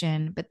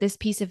Conation, but this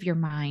piece of your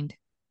mind.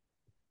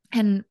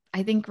 And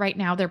I think right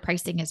now their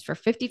pricing is for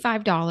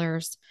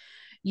 $55.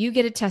 You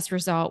get a test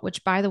result,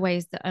 which, by the way,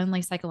 is the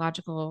only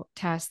psychological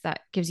test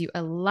that gives you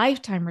a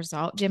lifetime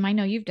result. Jim, I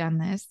know you've done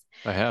this.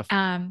 I have.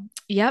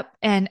 Yep.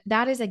 And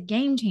that is a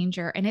game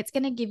changer. And it's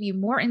going to give you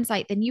more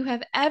insight than you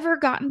have ever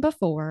gotten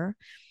before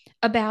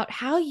about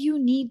how you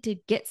need to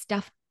get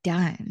stuff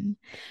done.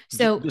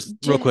 So just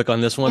real quick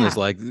on this one, yeah. is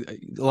like a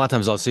lot of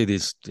times I'll see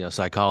these,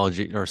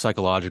 psychology or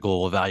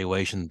psychological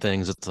evaluation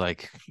things. It's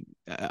like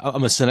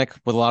I'm a cynic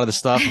with a lot of this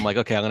stuff. I'm like,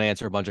 okay, I'm going to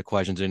answer a bunch of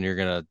questions and you're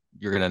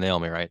gonna nail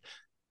me, right?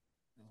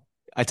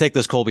 I take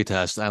this Colby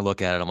test and I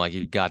look at it. I'm like,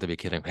 you got to be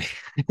kidding me.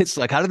 It's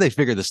like, how did they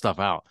figure this stuff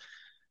out?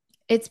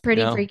 It's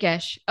pretty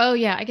freakish. Oh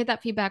yeah, I get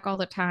that feedback all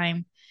the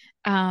time.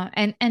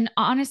 And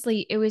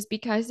honestly, it was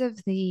because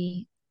of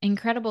the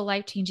incredible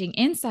life-changing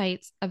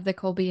insights of the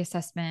Colby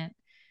assessment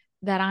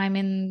that I'm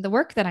in the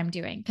work that I'm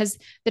doing. Because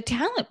the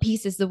talent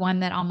piece is the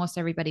one that almost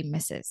everybody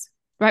misses,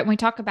 right? When we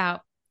talk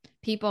about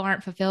people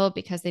aren't fulfilled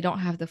because they don't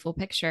have the full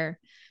picture,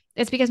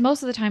 it's because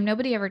most of the time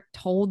nobody ever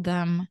told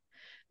them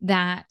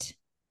that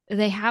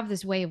they have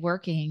this way of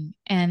working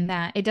and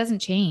that it doesn't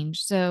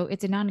change. So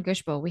it's a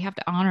non-negotiable. We have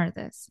to honor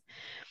this.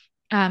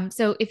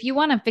 So if you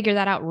want to figure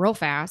that out real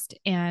fast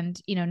and,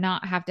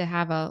 not have to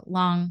have a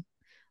long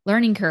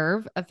learning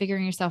curve of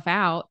figuring yourself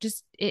out,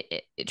 just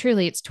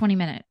truly it's 20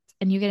 minutes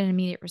and you get an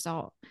immediate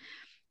result.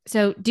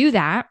 So do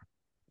that.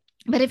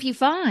 But if you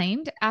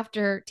find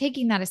after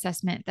taking that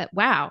assessment that,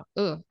 wow,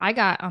 I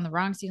got on the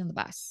wrong seat on the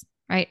bus,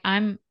 right?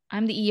 I'm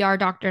the ER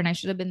doctor and I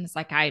should have been the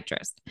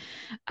psychiatrist.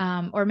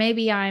 Or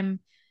maybe I'm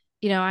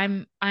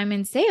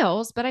in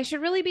sales, but I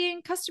should really be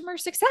in customer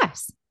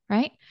success,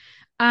 right?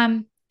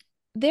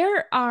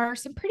 There are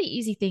some pretty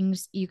easy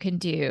things you can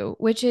do,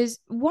 which is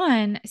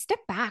one, step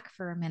back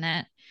for a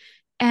minute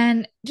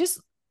and just,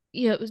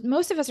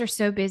 most of us are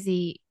so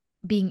busy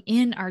being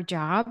in our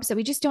jobs that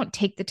we just don't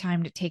take the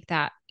time to take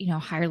that,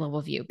 higher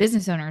level view.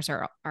 Business owners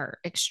are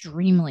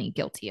extremely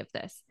guilty of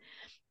this,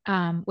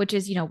 which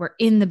is, we're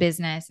in the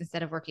business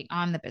instead of working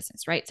on the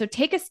business, right? So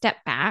take a step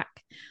back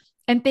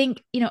and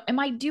think, am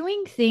I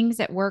doing things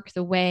at work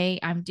the way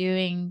I'm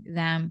doing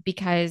them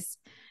because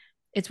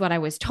it's what I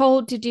was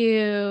told to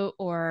do,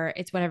 or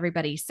it's what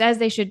everybody says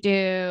they should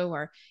do,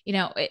 or,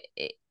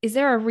 is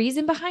there a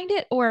reason behind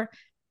it? Or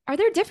are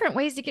there different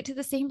ways to get to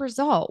the same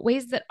result,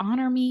 ways that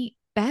honor me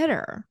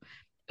better,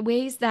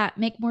 ways that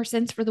make more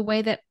sense for the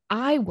way that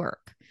I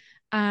work?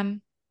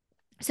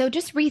 So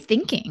just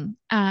rethinking,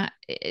 can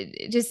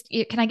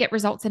I get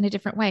results in a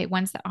different way,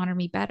 ones that honor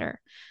me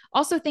better?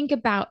 Also think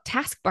about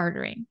task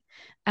bartering.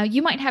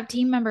 You might have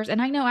team members,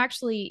 and I know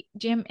actually,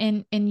 Jim,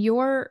 in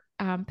your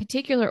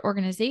particular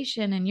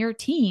organization and your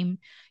team,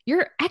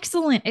 you're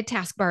excellent at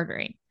task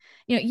bartering.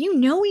 You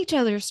know each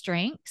other's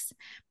strengths,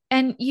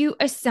 and you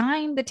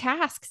assign the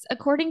tasks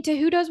according to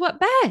who does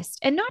what best,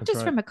 and not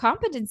just from a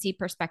competency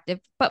perspective,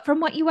 but from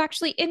what you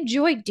actually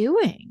enjoy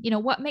doing.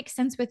 What makes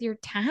sense with your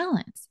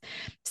talents.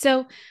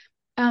 So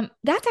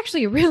that's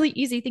actually a really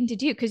easy thing to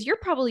do because you're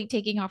probably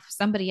taking off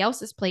somebody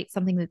else's plate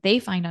something that they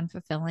find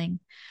unfulfilling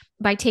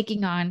by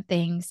taking on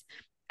things.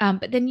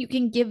 But then you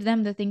can give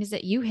them the things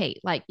that you hate,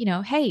 like,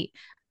 hey,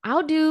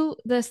 I'll do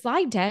the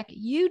slide deck,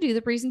 you do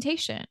the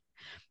presentation,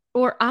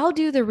 or I'll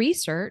do the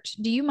research.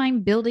 Do you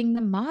mind building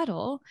the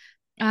model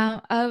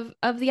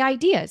of the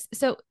ideas?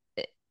 So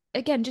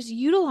again, just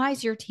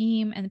utilize your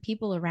team and the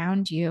people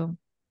around you.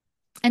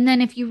 And then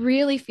if you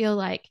really feel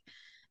like,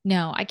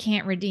 no, I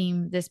can't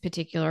redeem this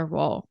particular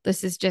role,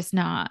 this is just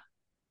not,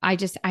 I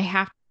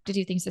have to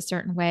do things a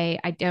certain way,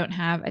 I don't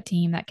have a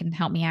team that can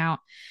help me out,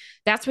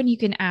 that's when you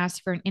can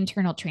ask for an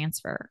internal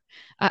transfer,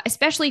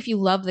 especially if you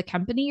love the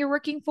company you're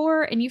working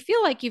for and you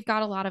feel like you've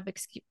got a lot of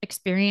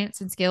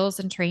experience and skills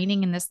and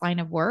training in this line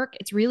of work.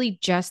 It's really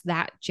just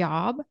that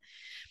job.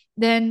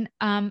 Then,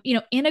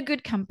 in a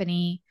good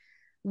company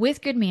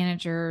with good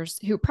managers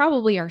who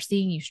probably are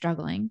seeing you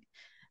struggling,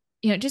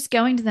 just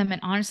going to them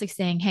and honestly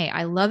saying, hey,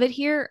 I love it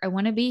here, I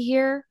want to be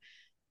here,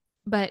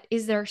 but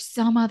is there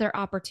some other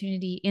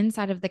opportunity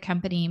inside of the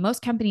company?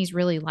 Most companies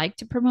really like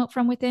to promote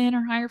from within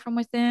or hire from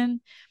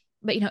within.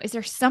 But, is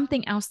there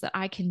something else that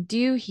I can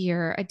do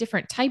here, a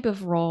different type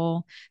of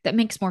role that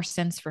makes more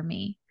sense for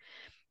me?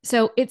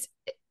 So it's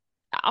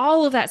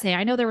all of that saying,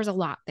 I know there was a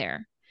lot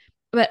there,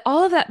 but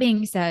all of that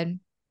being said,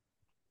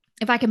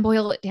 if I can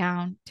boil it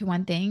down to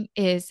one thing,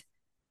 is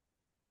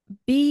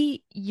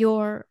be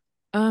your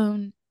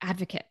own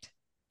advocate.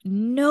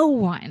 No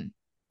one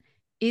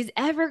is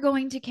ever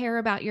going to care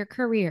about your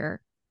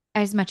career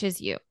as much as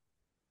you.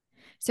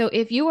 So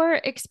if you are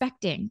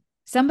expecting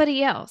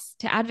somebody else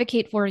to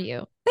advocate for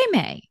you, they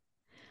may,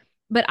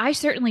 but I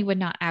certainly would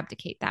not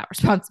abdicate that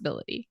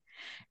responsibility.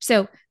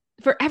 So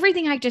for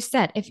everything I just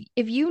said,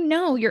 if you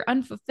know you're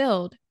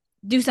unfulfilled,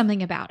 do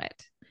something about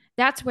it.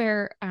 That's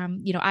where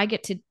I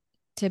get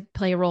to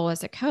play a role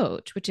as a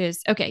coach, which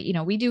is okay.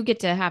 We do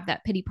get to have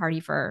that pity party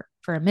for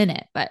a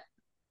minute, but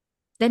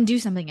then do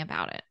something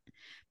about it.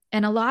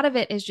 And a lot of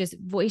it is just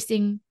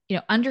voicing,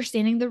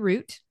 understanding the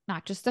root,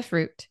 not just the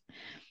fruit,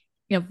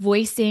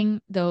 voicing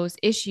those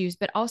issues,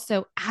 but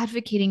also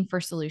advocating for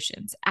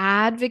solutions,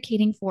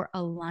 advocating for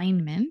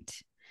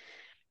alignment.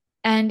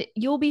 And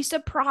you'll be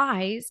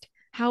surprised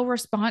how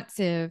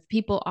responsive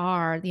people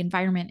are, the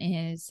environment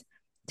is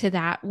to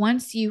that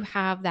once you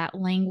have that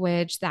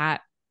language,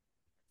 that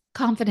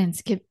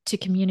confidence to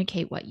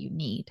communicate what you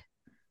need.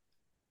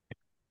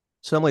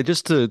 So Emily,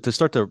 just to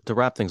start to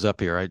wrap things up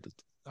here, I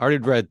already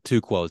read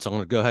 2 quotes. I'm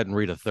going to go ahead and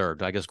read a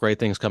third. I guess great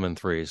things come in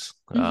threes,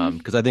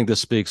 because I think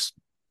this speaks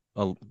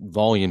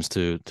volumes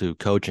to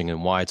coaching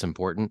and why it's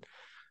important.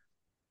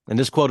 And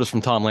this quote is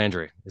from Tom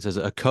Landry. It says,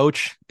 "A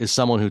coach is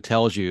someone who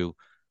tells you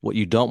what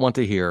you don't want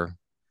to hear,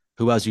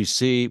 who has you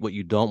see what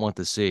you don't want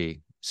to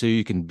see, so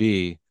you can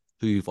be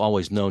who you've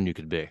always known you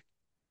could be."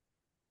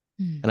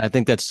 And I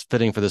think that's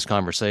fitting for this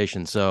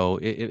conversation. So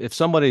if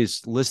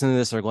somebody's listening to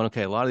this, they're going,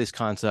 okay, a lot of these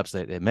concepts,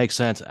 they make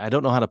sense. I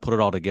don't know how to put it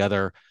all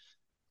together,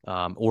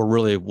 or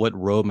really what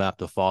roadmap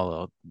to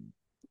follow.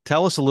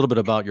 Tell us a little bit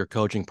about your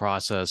coaching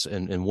process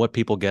and what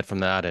people get from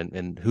that,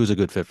 and who's a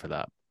good fit for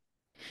that.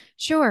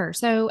 Sure.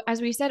 So,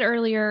 as we said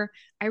earlier,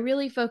 I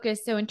really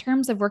focus. So, in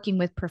terms of working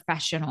with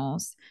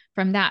professionals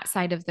from that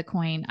side of the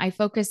coin, I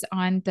focus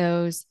on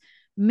those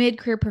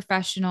mid-career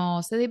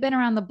professionals. So, they've been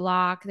around the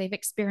block, they've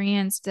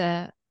experienced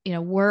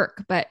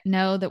work, but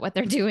know that what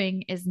they're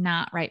doing is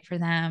not right for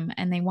them,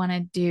 and they want to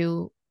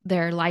do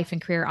their life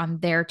and career on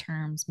their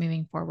terms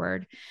moving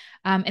forward.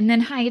 And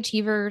then high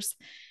achievers,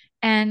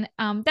 and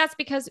that's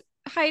because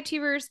high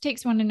achievers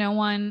takes one to know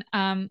one.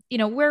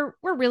 We're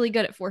really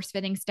good at force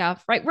fitting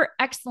stuff, right? We're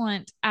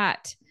excellent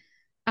at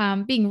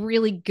being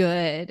really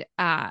good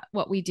at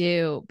what we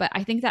do, but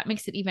I think that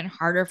makes it even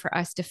harder for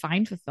us to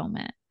find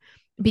fulfillment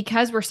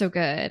because we're so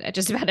good at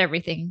just about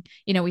everything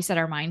we set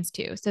our minds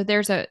to. So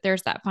there's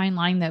that fine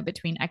line though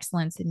between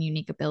excellence and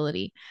unique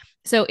ability.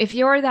 So if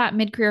you're that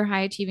mid-career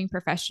high achieving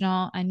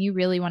professional and you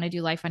really want to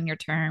do life on your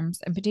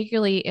terms, and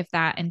particularly if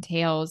that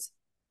entails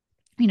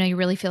you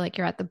really feel like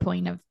you're at the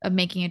point of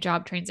making a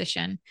job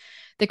transition,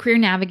 the Career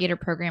Navigator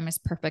program is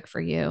perfect for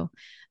you.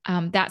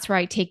 That's where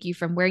I take you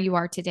from where you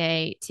are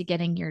today to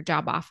getting your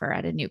job offer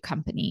at a new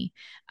company.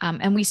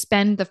 And we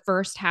spend the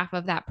first half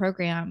of that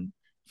program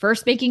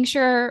first making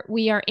sure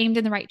we are aimed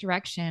in the right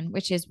direction,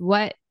 which is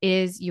what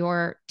is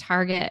your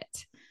target,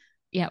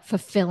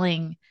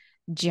 fulfilling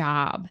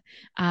job.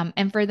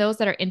 And for those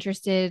that are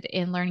interested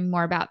in learning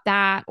more about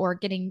that or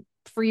getting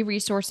free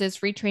resources,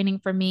 free training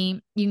from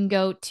me, you can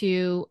go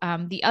to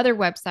the other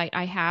website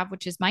I have,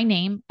 which is my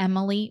name,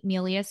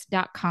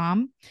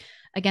 EmilyMelious.com.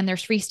 Again,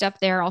 there's free stuff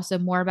there, also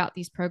more about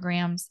these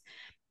programs.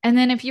 And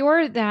then if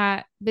you're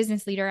that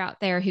business leader out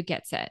there who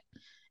gets it,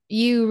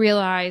 you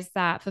realize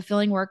that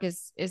fulfilling work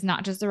is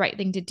not just the right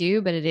thing to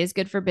do, but it is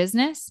good for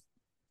business.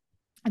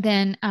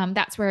 Then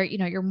that's where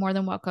you're more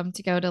than welcome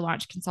to go to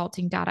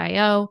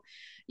launchconsulting.io.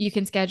 You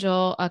can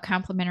schedule a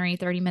complimentary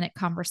 30-minute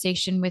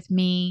conversation with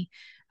me.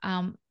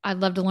 I'd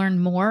love to learn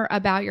more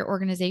about your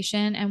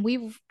organization. And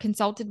we've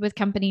consulted with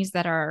companies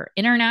that are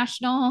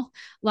international,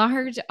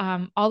 large,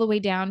 all the way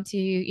down to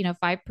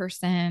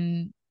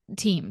 5-person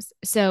teams.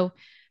 So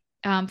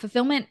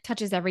fulfillment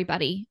touches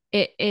everybody.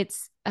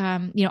 It's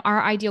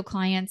our ideal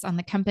clients on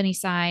the company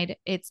side.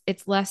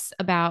 It's less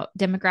about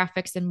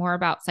demographics and more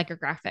about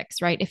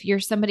psychographics, right? If you're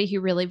somebody who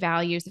really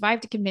values, if I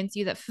have to convince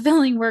you that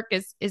fulfilling work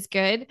is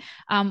good,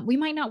 we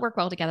might not work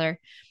well together.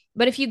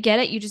 But if you get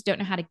it, you just don't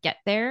know how to get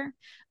there,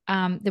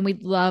 then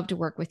we'd love to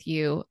work with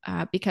you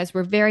because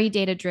we're very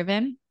data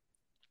driven.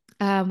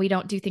 We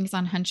don't do things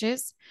on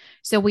hunches.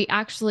 So we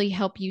actually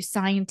help you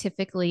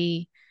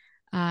scientifically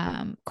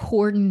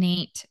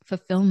coordinate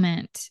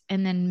fulfillment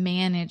and then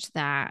manage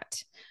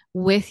that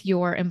with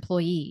your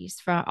employees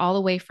from all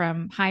the way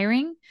from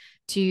hiring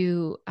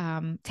to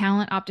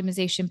talent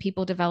optimization,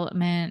 people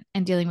development,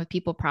 and dealing with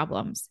people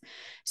problems.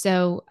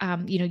 So,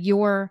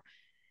 you're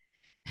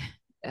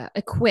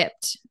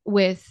equipped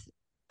with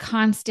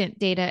constant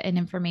data and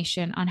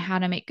information on how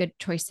to make good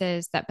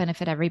choices that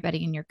benefit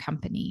everybody in your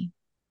company.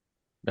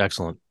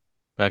 Excellent.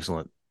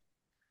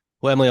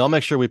 Well, Emily, I'll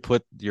make sure we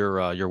put your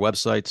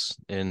websites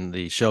in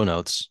the show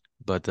notes.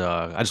 But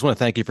I just want to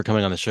thank you for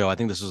coming on the show. I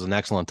think this is an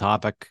excellent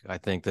topic. I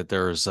think that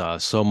there's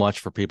so much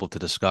for people to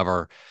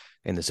discover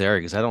in this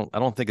area because I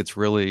don't think it's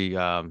really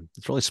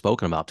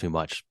spoken about too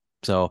much.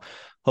 So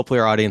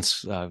hopefully our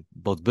audience,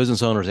 both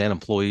business owners and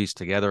employees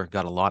together,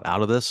 got a lot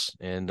out of this.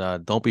 And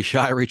don't be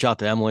shy. Reach out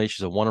to Emily.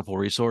 She's a wonderful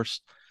resource.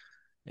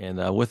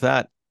 And with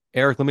that,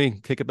 Eric, let me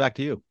kick it back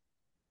to you.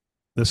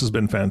 This has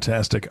been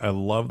fantastic. I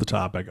love the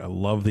topic. I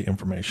love the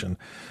information.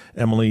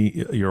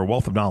 Emily, you're a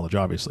wealth of knowledge,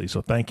 obviously.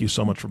 So thank you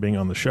so much for being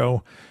on the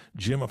show.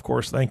 Jim, of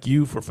course, thank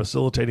you for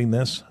facilitating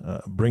this,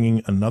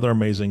 bringing another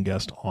amazing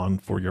guest on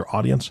for your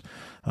audience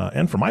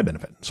and for my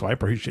benefit. So I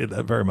appreciate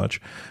that very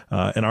much.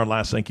 And our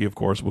last thank you, of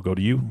course, will go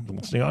to you, the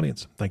listening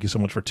audience. Thank you so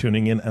much for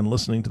tuning in and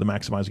listening to the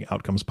Maximizing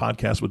Outcomes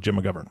podcast with Jim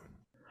McGovern.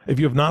 If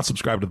you have not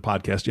subscribed to the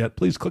podcast yet,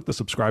 please click the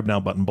subscribe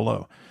now button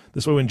below.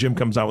 This way, when Jim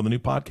comes out with a new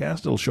podcast,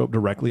 it'll show up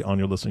directly on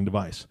your listening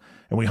device.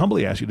 And we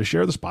humbly ask you to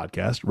share this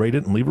podcast, rate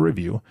it, and leave a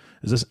review,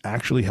 as this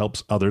actually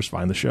helps others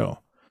find the show.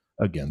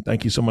 Again,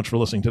 thank you so much for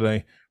listening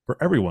today. For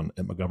everyone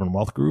at McGovern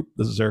Wealth Group,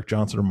 this is Eric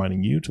Johnson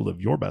reminding you to live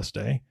your best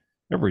day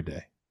every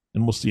day.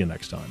 And we'll see you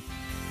next time.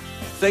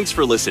 Thanks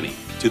for listening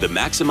to the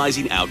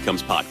Maximizing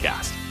Outcomes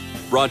podcast,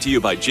 brought to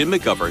you by Jim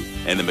McGovern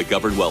and the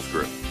McGovern Wealth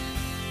Group.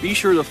 Be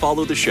sure to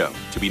follow the show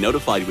to be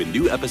notified when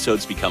new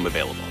episodes become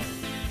available.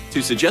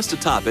 To suggest a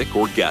topic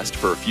or guest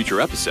for a future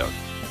episode,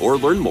 or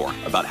learn more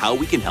about how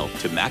we can help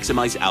to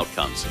maximize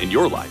outcomes in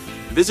your life,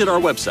 visit our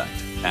website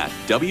at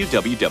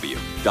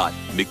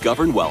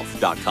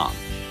www.mcgovernwealth.com.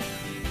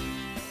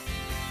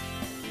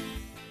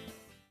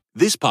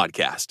 This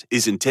podcast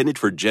is intended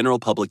for general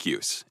public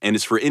use and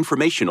is for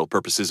informational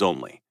purposes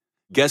only.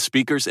 Guest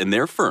speakers and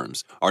their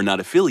firms are not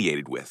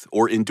affiliated with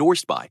or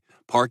endorsed by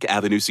Park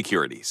Avenue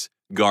Securities,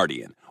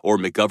 Guardian, or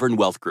McGovern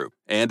Wealth Group,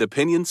 and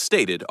opinions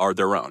stated are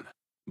their own.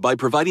 By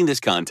providing this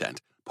content,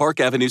 Park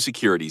Avenue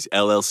Securities,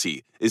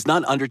 LLC is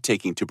not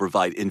undertaking to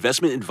provide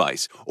investment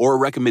advice or a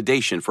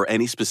recommendation for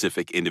any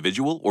specific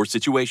individual or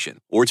situation,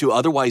 or to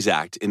otherwise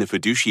act in a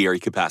fiduciary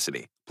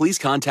capacity. Please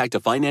contact a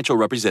financial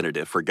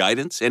representative for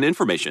guidance and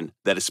information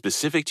that is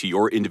specific to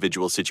your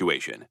individual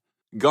situation.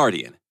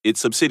 Guardian, its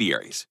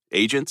subsidiaries,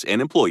 agents,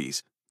 and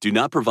employees do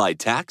not provide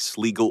tax,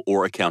 legal,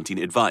 or accounting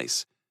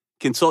advice.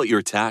 Consult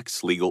your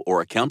tax, legal,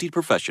 or accounting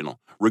professional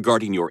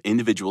regarding your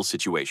individual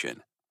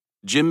situation.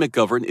 Jim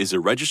McGovern is a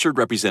registered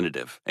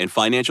representative and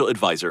financial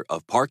advisor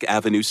of Park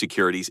Avenue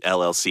Securities,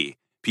 LLC,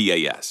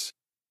 PAS.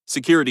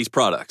 Securities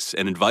products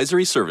and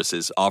advisory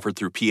services offered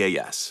through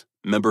PAS.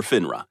 Member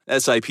FINRA,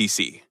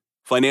 SIPC.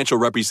 Financial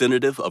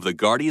representative of the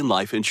Guardian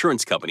Life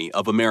Insurance Company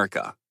of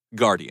America,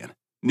 Guardian,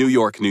 New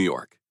York, New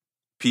York.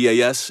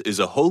 PAS is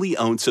a wholly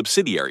owned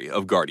subsidiary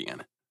of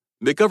Guardian.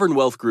 McGovern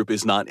Wealth Group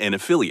is not an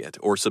affiliate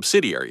or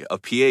subsidiary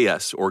of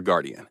PAS or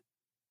Guardian.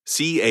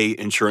 CA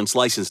Insurance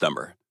License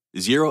Number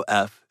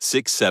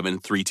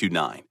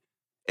 0F67329.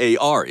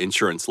 AR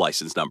Insurance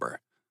License Number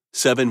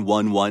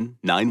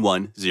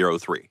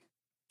 7119103.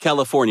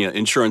 California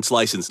Insurance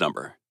License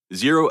Number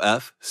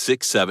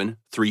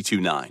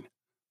 0F67329.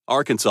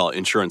 Arkansas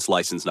Insurance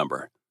License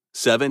Number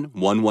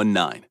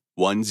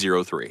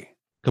 7119103.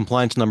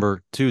 Compliance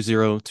number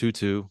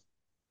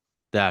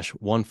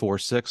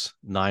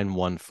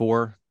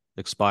 2022-146914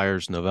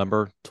 expires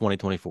November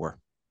 2024.